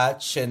 too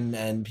much,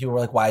 and people were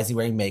like, "Why is he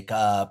wearing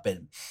makeup?"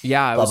 And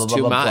yeah, it blah, was blah,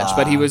 too blah, much. blah.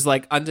 But he was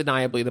like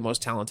undeniably the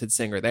most talented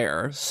singer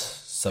there.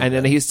 so And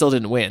then good. he still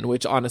didn't win,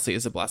 which honestly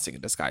is a blessing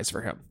in disguise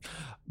for him.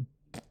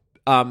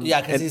 yeah,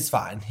 because and- he's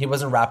fine. He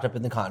wasn't wrapped up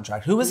in the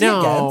contract. Who was he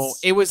No,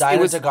 against? it was-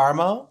 Dinah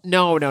DeGarmo.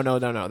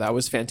 No. That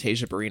was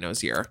Fantasia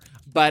Barrino's year.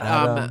 But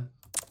Adam.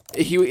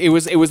 it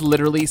was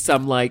literally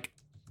some like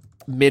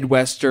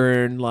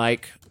Midwestern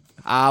like,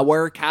 I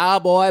wear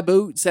cowboy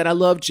boots and I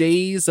love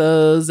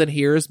Jesus and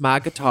here's my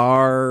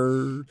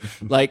guitar.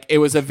 Like it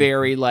was a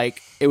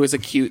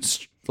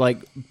cute like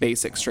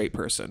basic straight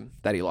person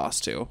that he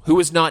lost to, who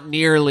was not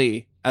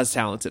nearly as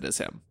talented as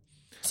him.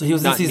 So he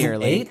was in Not season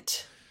nearly.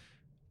 8.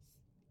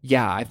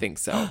 Yeah, I think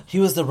so. He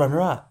was the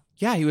runner-up.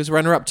 Yeah, he was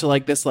runner up to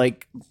like this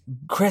like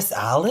Chris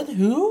Allen,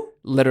 who?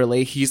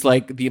 literally he's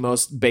like the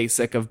most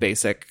basic of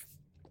basic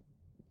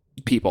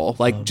people.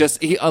 Like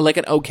just he like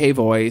an okay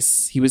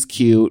voice. He was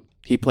cute.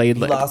 He played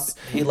He like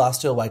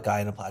lost to a white guy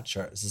in a plaid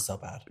shirt. This is so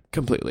bad.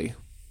 completely.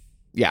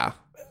 Yeah.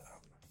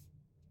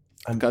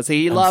 I'm- Because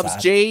he I'm loves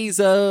sad.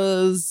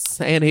 Jesus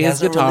and He his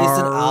hasn't guitar.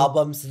 released an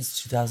album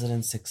since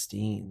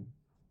 2016.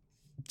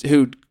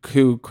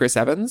 Who? Chris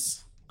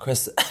Evans?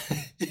 Chris.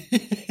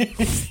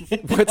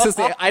 What's his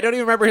name? I don't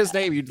even remember his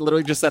name. You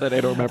literally just said it.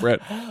 I don't remember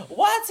it.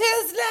 What's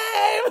his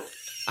name?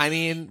 I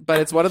mean, but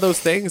it's one of those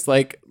things.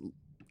 Like,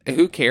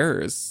 who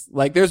cares?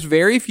 Like, there's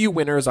very few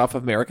winners off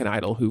of American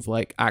Idol who've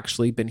like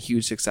actually been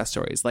huge success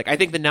stories. Like, I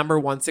think the number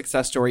one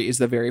success story is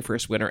the very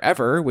first winner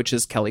ever, which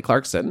is Kelly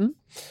Clarkson.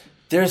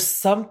 There's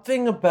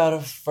something about a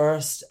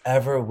first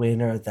ever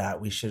winner that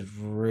we should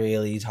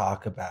really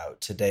talk about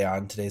today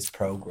on today's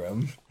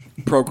program.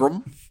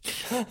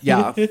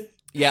 Yeah.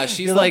 Yeah,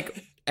 she's You're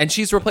like, and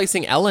she's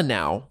replacing Ellen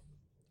now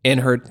in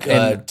her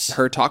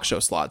talk show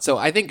slot. So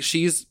I think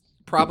she's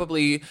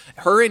probably,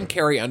 her and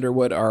Carrie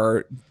Underwood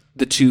are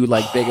the two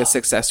like biggest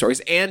success stories,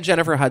 and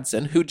Jennifer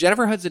Hudson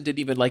didn't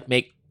even like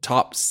make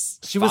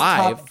She was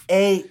five, top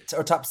 8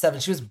 or top 7.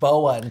 She was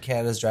Boa in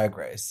Canada's Drag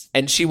Race.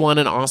 and she won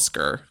an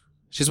Oscar.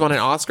 She's won an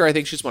Oscar. I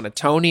think she's won a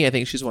Tony. I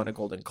think she's won a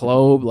Golden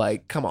Globe.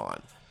 Like, come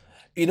on.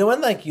 You know when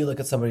like you look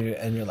at somebody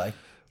and you're like,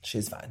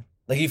 she's fine.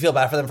 Like you feel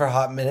bad for them for a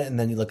hot minute, and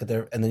then you look at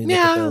their look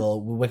at their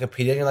little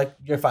Wikipedia, and you're like,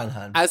 you're fine,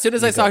 hon. As soon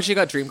as You're I saw good. she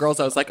got Dreamgirls,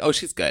 I was like, oh,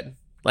 she's good.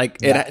 Like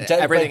Yeah,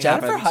 everything but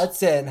Jennifer happened.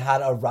 Hudson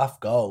had a rough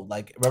go.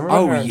 Like, remember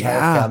Oh, when her entire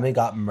yeah. family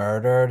got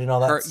murdered and all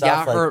that Her, stuff?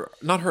 yeah, Like, her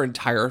not her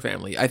entire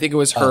family. I think it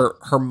was her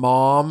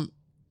mom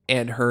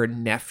and her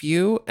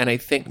nephew, and I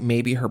think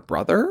maybe her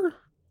brother.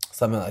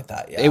 something like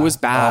that. Yeah, It was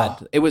bad.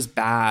 Oh. It was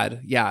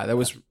bad. Yeah, that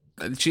was.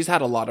 She's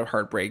had a lot of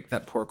heartbreak.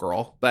 That poor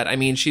girl. But I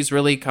mean, she's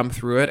really come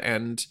through it,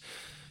 and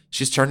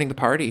she's turning the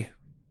party.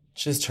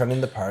 She's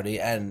turning the party,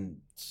 and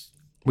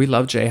We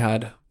love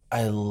Jihad.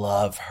 I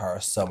love her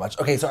so much.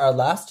 Okay, so our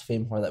last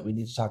fame whore that we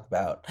need to talk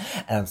about,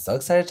 and I'm so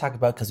excited to talk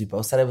about because we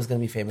both said it was going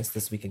to be famous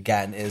this week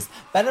again, is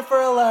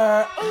Bennifer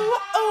Aller.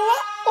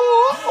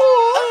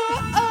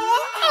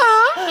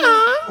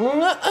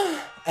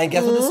 And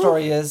guess what the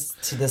story is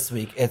to this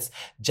week? It's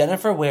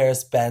Jennifer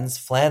wears Ben's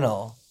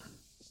flannel.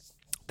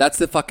 That's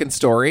the fucking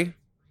story.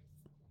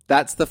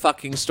 That's the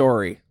fucking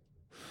story.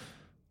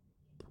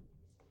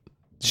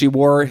 She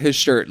wore his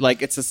shirt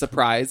like it's a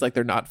surprise, like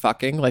they're not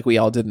fucking, like we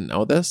all didn't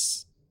know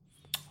this.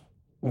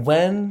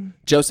 When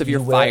Joseph, you're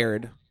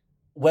fired.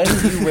 When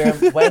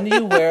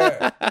you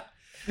wear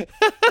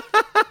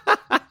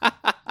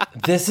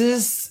This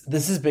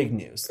is big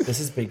news. This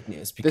is big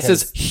news because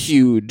this is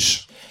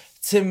huge.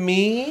 To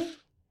me,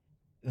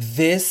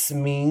 this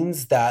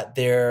means that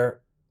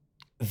there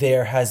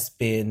has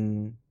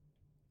been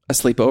A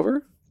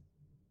sleepover,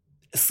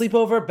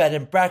 bed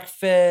and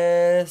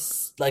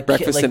breakfast,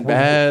 breakfast in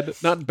bed,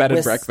 not bed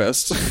and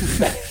breakfast.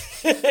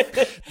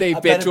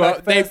 They've been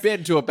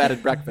to a bed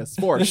and breakfast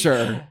for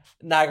sure.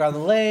 Niagara on the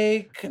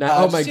Lake.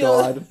 Oh my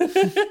god.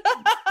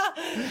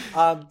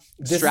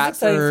 This Stratford. is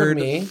exciting for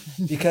me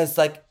because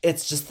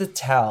it's just the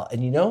tell.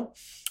 And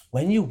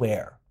when you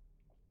wear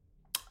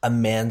a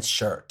man's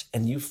shirt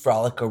and you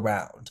frolic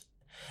around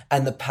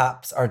and the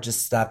paps are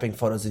just snapping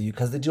photos of you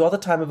because they do all the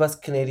time of us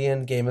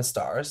Canadian Game of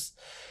Stars,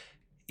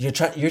 you're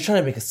trying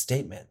to make a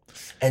statement.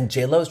 And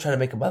J-Lo is trying to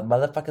make a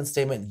motherfucking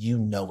statement. You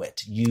know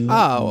it.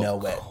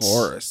 Know it. Of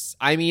course.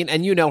 I mean,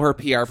 and her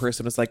PR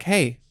person was like,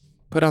 hey,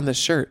 put on this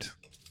shirt.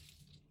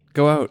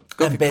 Go out.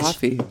 Go get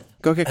coffee.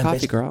 Go get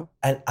coffee, girl.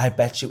 And I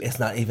bet you it's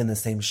not even the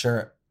same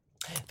shirt.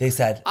 They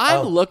said,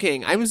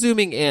 I'm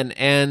zooming in,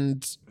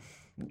 and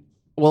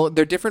well,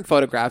 they're different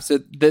photographs.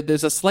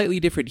 There's a slightly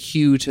different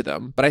hue to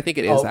them, but I think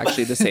it is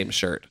actually the same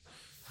shirt.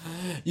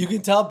 You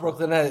can tell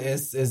Brooklyn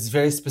is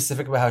very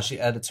specific about how she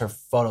edits her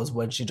photos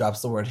when she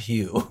drops the word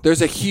hue.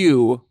 There's a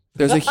hue.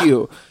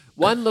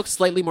 One looks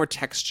slightly more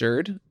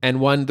textured, and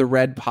one, the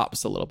red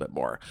pops a little bit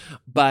more.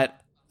 But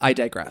I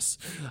digress.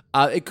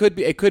 It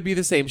could be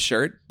the same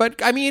shirt,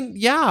 but I mean,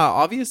 yeah,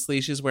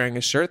 obviously she's wearing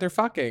a shirt. They're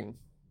fucking.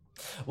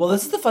 Well,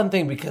 this is the fun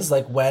thing because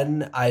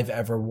when I've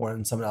ever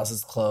worn someone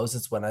else's clothes,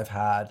 it's when I've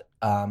had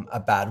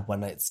a bad one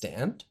night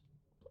stand.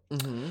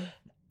 Mm-hmm.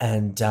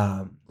 And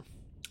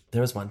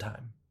there was one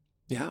time.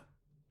 Yeah.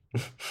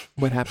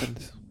 What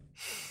happened?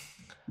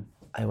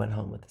 I went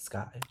home with this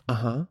guy.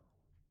 Uh-huh.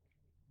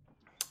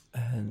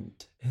 And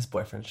his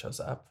boyfriend shows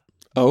up.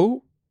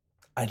 Oh?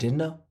 I didn't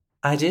know.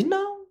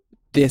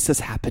 This has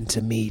happened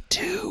to me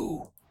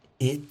too.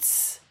 And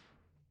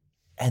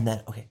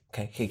then okay,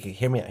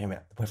 hear me out.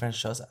 The boyfriend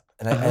shows up,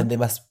 and then the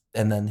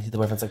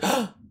boyfriend's like,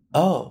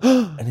 oh,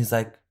 and he's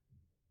like,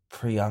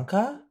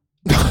 Priyanka,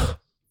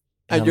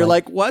 and you're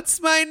like,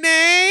 what's my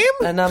name?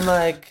 And I'm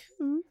like,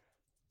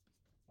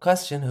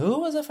 question: who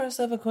was the first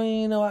ever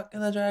queen to walk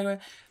in the drag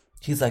race?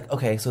 He's like,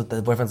 okay, so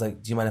the boyfriend's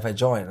like, do you mind if I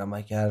join? And I'm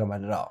like, yeah, I don't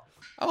mind at all.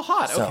 Oh,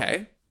 hot. So,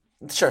 okay.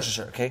 Sure.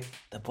 Okay.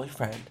 The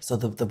boyfriend. So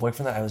the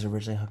boyfriend that I was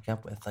originally hooking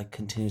up with,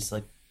 continues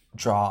to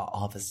draw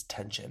all of his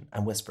attention.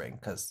 I'm whispering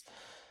because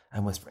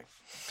I'm whispering.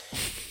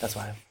 That's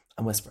why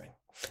I'm whispering.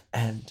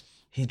 And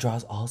he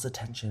draws all his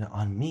attention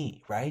on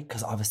me, right?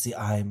 Because obviously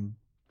I'm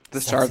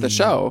the star of the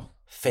show,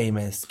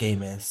 famous,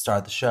 gamest, star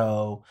of the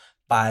show.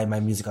 Buy my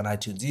music on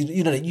iTunes.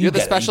 You're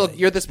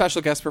the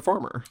special guest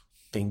performer.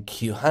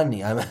 Thank you,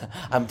 honey.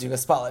 I'm doing a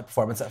spotlight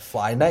performance at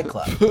Fly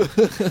Nightclub.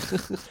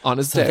 On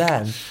his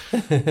dick.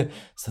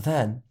 So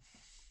then,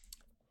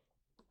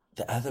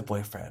 the other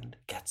boyfriend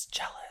gets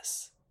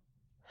jealous.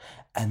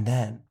 And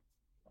then,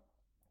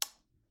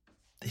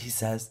 he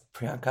says,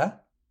 Priyanka,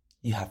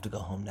 you have to go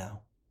home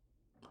now.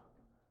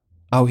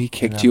 Oh, he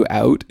kicked you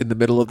out in the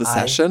middle of the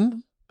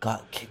session?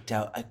 Got kicked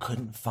out. I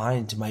couldn't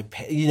find my...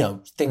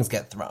 things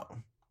get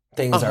thrown.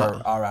 Things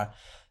are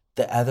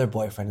the other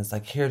boyfriend is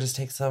like, here, just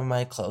take some of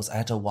my clothes. I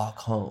had to walk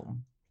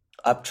home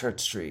up Church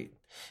Street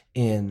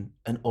in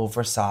an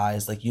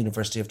oversized,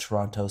 University of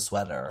Toronto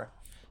sweater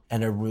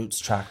and a Roots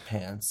track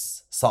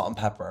pants, salt and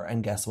pepper.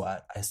 And guess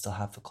what? I still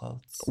have the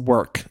clothes.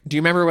 Work. Do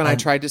you remember when I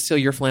tried to steal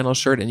your flannel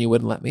shirt and you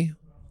wouldn't let me?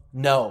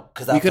 No,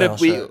 because we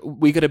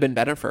could have been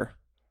better for.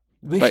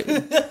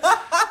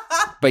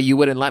 But you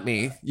wouldn't let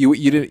me. You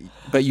didn't.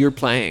 But you're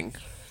playing.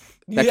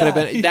 That could have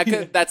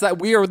been. That's that.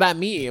 We are that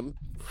meme.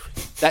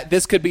 That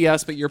this could be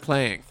us, but you're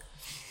playing.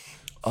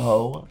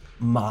 Oh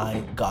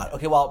my god.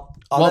 Okay, well.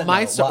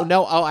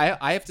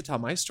 I have to tell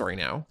my story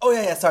now. Oh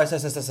yeah. Sorry.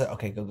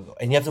 Okay, go.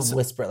 And you have to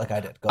whisper it like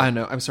I did. Go. I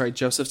know. I'm sorry.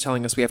 Joseph's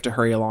telling us we have to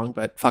hurry along,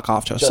 but fuck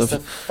off,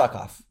 Joseph. Fuck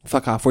off.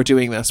 Fuck off. We're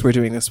doing this.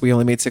 We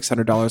only made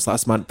 $600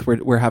 last month.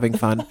 We're having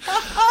fun.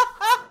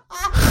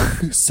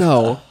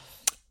 So,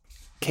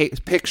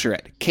 picture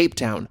it. Cape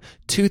Town,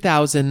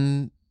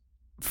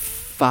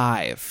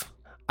 2005.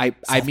 I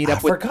meet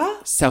up with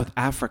South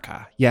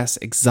Africa. Yes,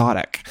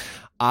 exotic.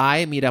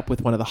 I meet up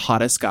with one of the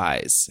hottest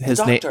guys. His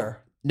doctor.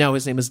 No,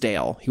 his name is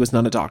Dale. He was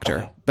not a doctor,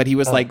 okay. But he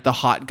was the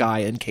hot guy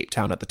in Cape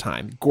Town at the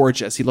time.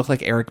 Gorgeous. He looked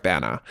like Eric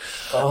Bana.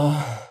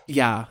 Oh.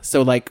 Yeah.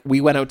 So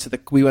we went out to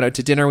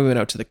dinner. We went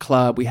out to the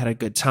club. We had a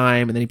good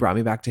time, and then he brought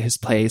me back to his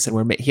place,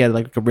 and he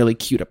had a really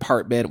cute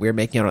apartment. We were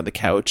making out on the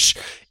couch.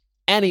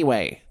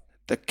 Anyway,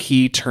 the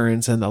key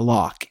turns in the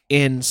lock.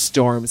 In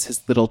storms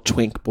his little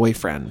twink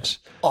boyfriend.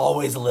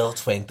 Always a little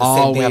twink.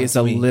 Always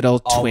a little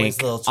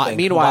twink.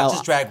 Meanwhile,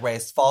 watches Drag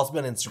Race, follows me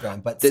on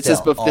Instagram. But this is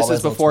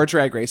before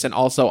Drag Race, and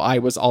also I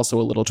was also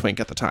a little twink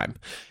at the time.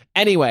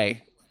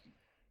 Anyway,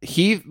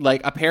 he,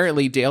 like,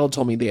 apparently Dale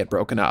told me they had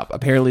broken up.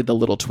 Apparently the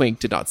little twink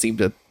did not seem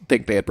to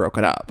think they had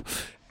broken up.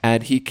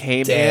 And he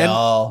came in.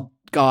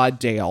 God,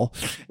 Dale.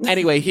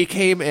 Anyway, he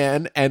came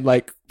in and,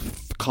 like,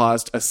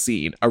 caused a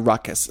scene, a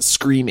ruckus,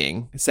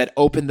 screaming. Said,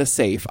 "Open the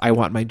safe. I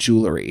want my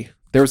jewelry."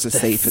 There was a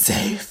safe.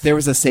 There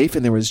was a safe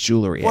and there was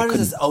jewelry. What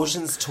is this,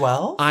 Ocean's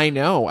 12? I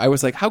know. I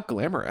was like, how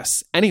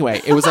glamorous.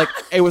 Anyway, it was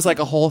like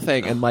a whole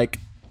thing. And, like,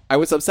 I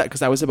was upset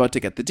because I was about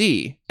to get the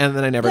D. And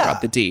then I never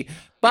got the D.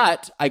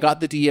 But I got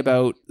the D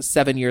about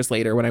 7 years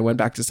later when I went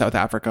back to South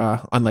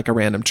Africa on, like, a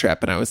random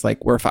trip. And I was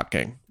like, we're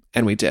fucking.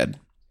 And we did.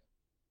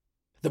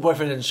 The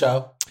boyfriend didn't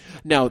show?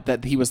 No,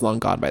 that he was long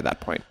gone by that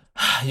point.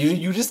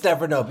 You just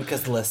never know,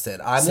 because listen,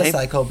 I'm the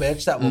psycho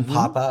bitch that will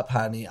pop up,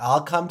 honey.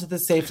 I'll come to the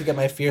safe to get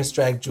my fierce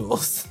drag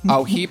jewels.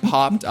 Oh, he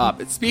popped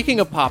up. Speaking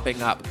of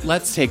popping up,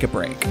 let's take a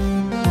break.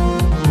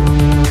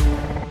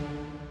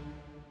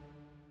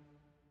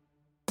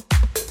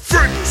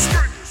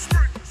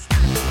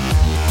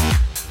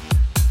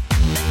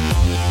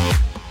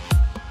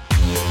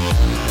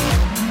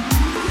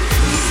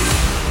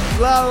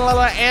 La, la,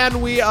 la,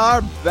 and we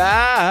are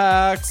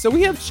back. So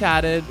we have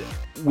chatted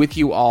with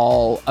you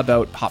all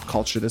about pop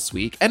culture this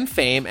week and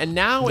fame, and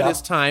now it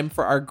is time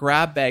for our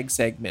grab bag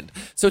segment.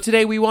 So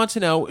today we want to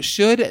know,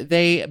 should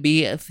they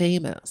be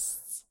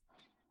famous?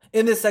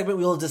 In this segment,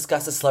 we will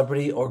discuss a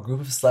celebrity or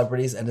group of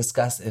celebrities and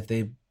discuss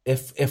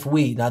if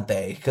we, not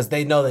they, because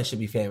they know they should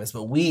be famous,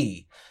 but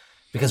we,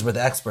 because we're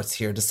the experts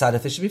here, decide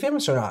if they should be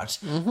famous or not.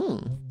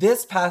 Mm-hmm.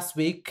 This past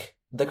week,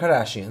 the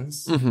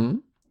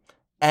Kardashians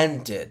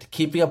ended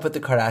Keeping Up with the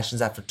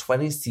Kardashians after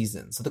 20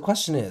 seasons. So the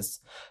question is,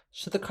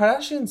 should the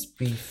Kardashians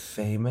be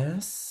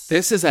famous?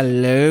 This is a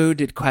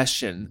loaded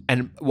question,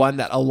 and one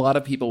that a lot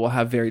of people will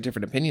have very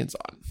different opinions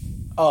on.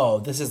 Oh,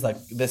 this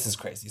is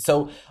crazy.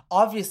 So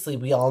obviously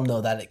we all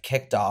know that it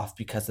kicked off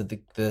because of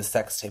the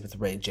sex tape with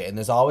Ray J. And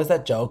there's always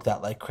that joke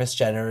that, like, Kris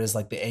Jenner is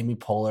like the Amy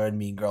Poehler and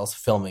Mean Girls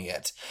filming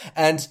it.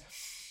 And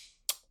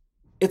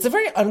it's a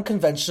very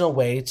unconventional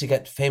way to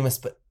get famous,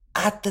 but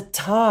at the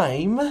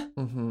time,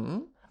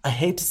 I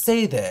hate to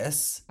say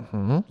this,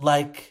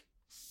 like,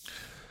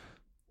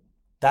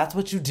 that's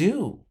what you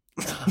do.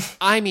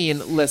 I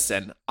mean,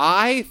 listen,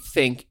 I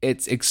think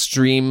it's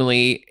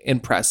extremely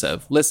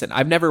impressive. Listen,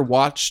 I've never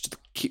watched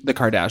the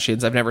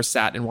Kardashians. I've never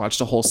sat and watched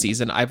a whole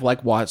season. I've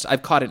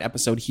caught an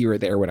episode here or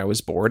there when I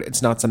was bored.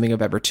 It's not something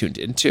I've ever tuned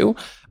into.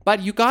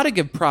 But you got to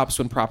give props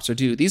when props are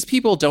due. These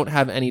people don't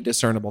have any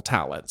discernible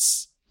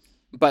talents,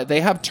 but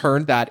they have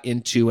turned that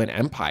into an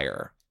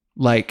empire.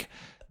 Like,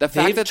 the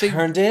fact that they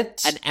turned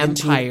it an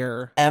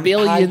empire,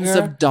 billions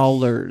of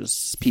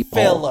dollars, people.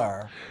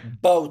 Filler,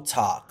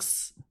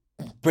 Botox,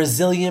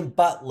 Brazilian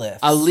butt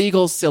lifts,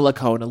 illegal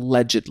silicone,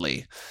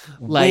 allegedly,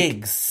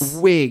 like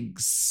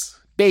wigs,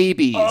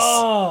 babies,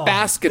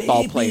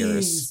 basketball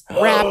players,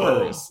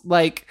 rappers,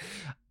 like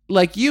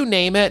you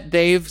name it,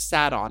 they've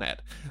sat on it.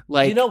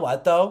 Like, you know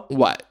what though?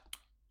 What?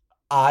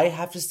 I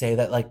have to say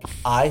that, like,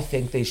 I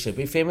think they should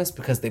be famous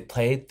because they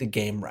played the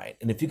game right.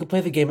 And if you could play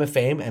the game of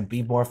fame and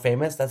be more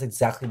famous, that's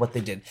exactly what they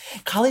did.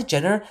 Kylie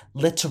Jenner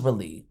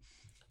literally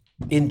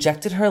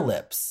injected her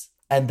lips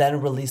and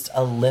then released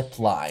a lip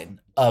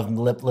line of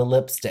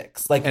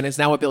lipsticks. Like, and is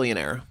now a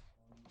billionaire.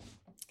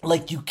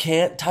 Like, you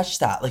can't touch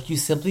that. Like, you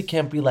simply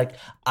can't be like,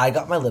 I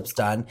got my lips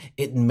done.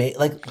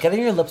 Like, getting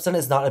your lips done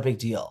is not a big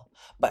deal.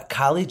 But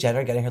Kylie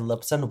Jenner getting her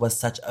lips done was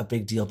such a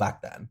big deal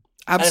back then.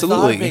 Absolutely.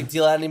 And it's not a big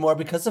deal anymore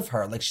because of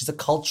her. Like, she's a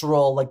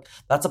cultural, like,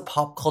 that's a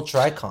pop culture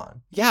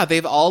icon. Yeah,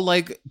 they've all,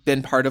 like,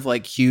 been part of,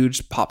 like,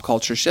 huge pop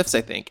culture shifts, I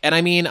think. And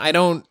I mean, I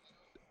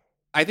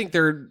think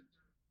they're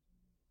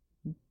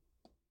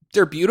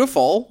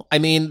beautiful. I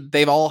mean,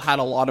 they've all had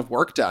a lot of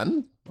work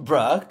done.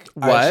 Brooke,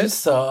 aren't you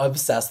so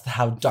obsessed with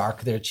how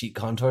dark their cheek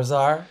contours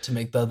are to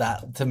make the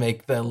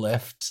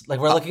lift? Like,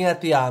 we're looking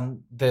at the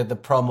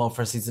promo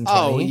for season 20.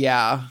 Oh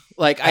yeah,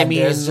 like, I mean,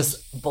 there's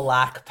just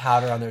black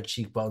powder on their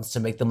cheekbones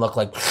to make them look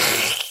like.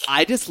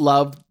 I just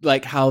love,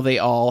 like, how they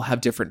all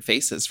have different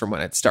faces from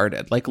when it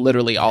started. Like,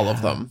 literally all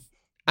of them.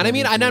 And I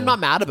mean, and I'm not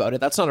mad about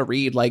it. That's not a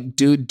read. Like,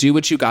 do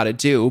what you got to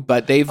do.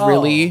 But they've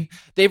really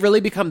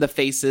become the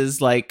faces,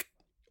 like,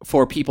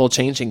 for people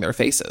changing their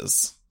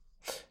faces.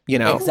 You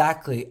know?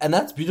 Exactly. And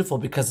that's beautiful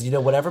because, you know,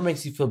 whatever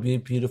makes you feel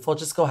beautiful,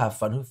 just go have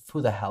fun.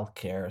 Who the hell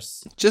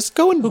cares? Just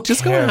go and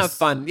have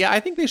fun. Yeah, I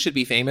think they should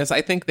be famous.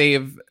 I think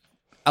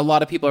a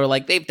lot of people are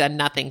like, they've done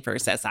nothing for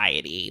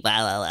society, blah,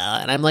 blah, blah.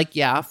 And I'm like,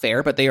 yeah,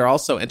 fair, but they are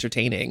also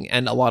entertaining,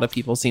 and a lot of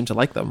people seem to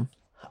like them.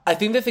 I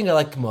think the thing I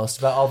like most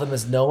about all of them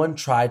is no one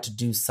tried to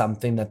do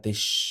something that they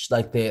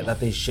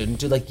shouldn't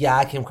do. Like,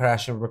 yeah, Kim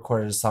Kardashian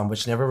recorded a song, but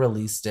she never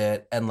released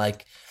it. And,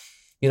 like,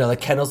 you know,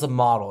 like, Kendall's a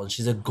model and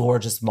she's a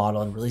gorgeous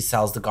model and really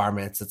sells the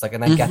garments. It's like,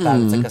 and I get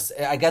that. It's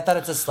like I get that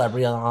it's a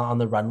celebrity on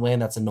the runway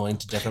and that's annoying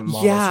to different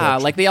models. Yeah,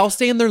 like, they all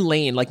stay in their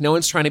lane. Like, no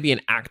one's trying to be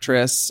an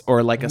actress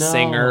or, like, a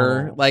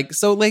singer. Like,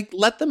 so, like,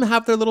 let them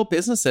have their little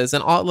businesses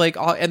and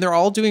and they're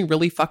all doing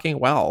really fucking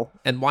well.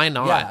 And why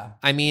not? Yeah.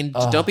 I mean,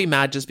 don't be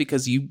mad just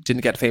because you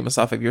didn't get famous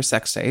off of your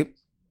sex tape.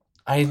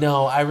 I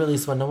know. I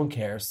release one. No one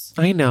cares.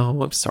 I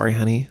know. I'm sorry,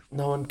 honey.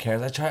 No one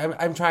cares.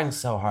 I'm trying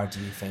so hard to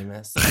be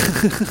famous.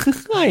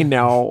 I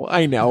know.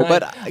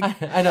 But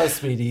I know,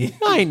 sweetie.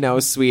 I know,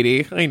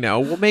 sweetie. I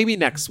know. Well, maybe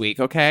next week,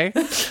 okay?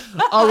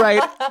 All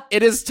right.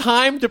 It is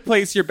time to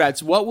place your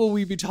bets. What will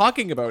we be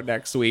talking about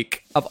next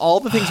week? Of all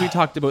the things we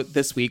talked about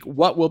this week,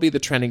 what will be the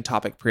trending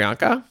topic,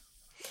 Priyanka?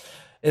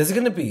 Is it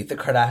going to be the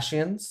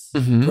Kardashians,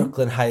 Mm-hmm.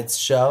 Brooklyn Heights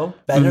show,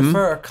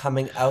 Bennifer, or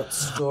coming out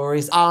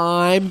stories?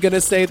 I'm going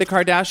to say the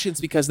Kardashians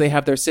because they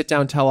have their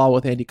sit-down tell-all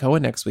with Andy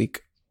Cohen next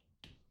week.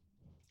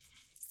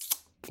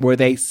 Where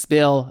they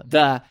spill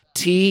the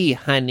tea,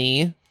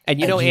 honey. And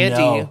you know,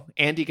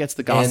 Andy gets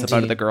the gossip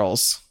out of the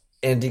girls.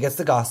 Andy gets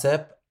the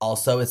gossip.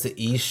 Also, it's the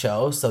E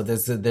show, so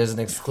there's an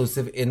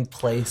exclusive in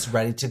place,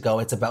 ready to go.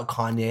 It's about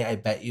Kanye. I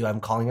bet you, I'm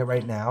calling it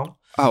right now.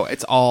 Oh,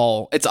 it's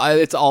all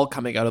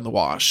coming out in the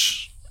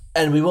wash.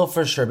 And we will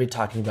for sure be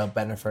talking about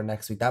Bennifer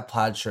next week. That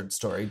plaid shirt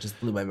story just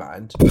blew my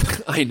mind.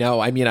 I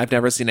know. I mean, I've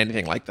never seen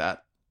anything like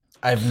that.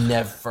 I've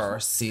never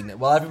seen it.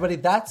 Well, everybody,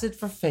 that's it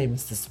for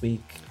Famous this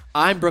week.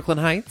 I'm Brooklyn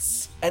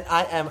Heights. And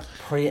I am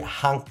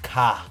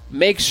Priyanka.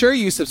 Make sure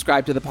you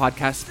subscribe to the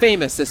podcast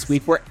Famous this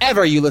week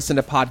wherever you listen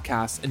to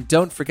podcasts. And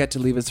don't forget to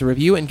leave us a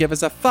review and give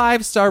us a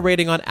 5-star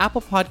rating on Apple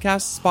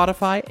Podcasts,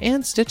 Spotify,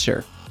 and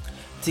Stitcher.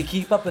 To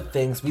keep up with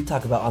things we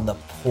talk about on the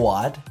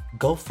pod,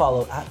 go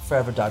follow at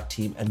Forever Dog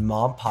Team and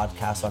Mom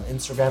Podcast on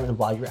Instagram. And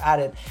while you're at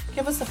it,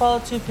 give us a follow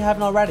too if you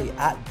haven't already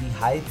at B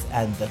Heights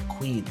and the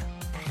Queen,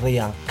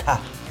 Priyanka.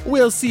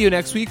 We'll see you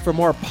next week for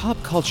more pop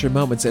culture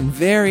moments and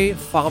very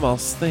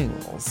famous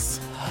things.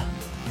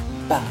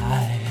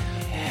 Bye.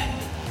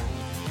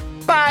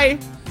 Bye.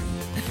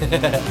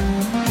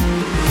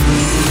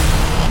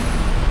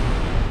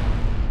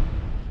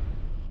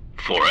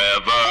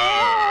 Forever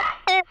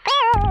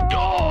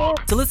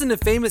Dog. To listen to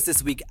Famous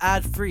this week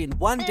ad-free and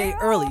 1 day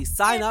early,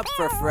 sign up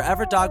for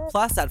Forever Dog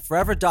Plus at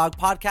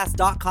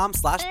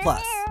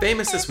foreverdogpodcast.com/plus.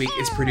 Famous This Week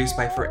is produced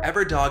by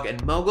Forever Dog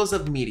and Moguls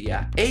of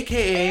Media,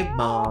 a.k.a.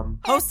 Mom.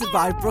 Hosted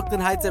by Brooklyn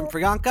Heights and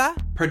Priyanka.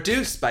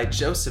 Produced by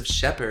Joseph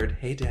Shepard.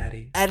 Hey,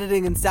 Daddy.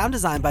 Editing and sound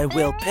design by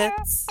Will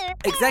Pitts.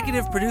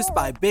 Executive produced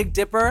by Big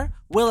Dipper,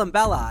 Willem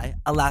Belli,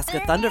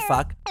 Alaska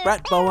Thunderfuck,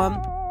 Brett Boehm,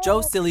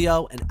 Joe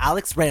Cilio, and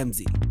Alex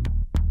Ramsey.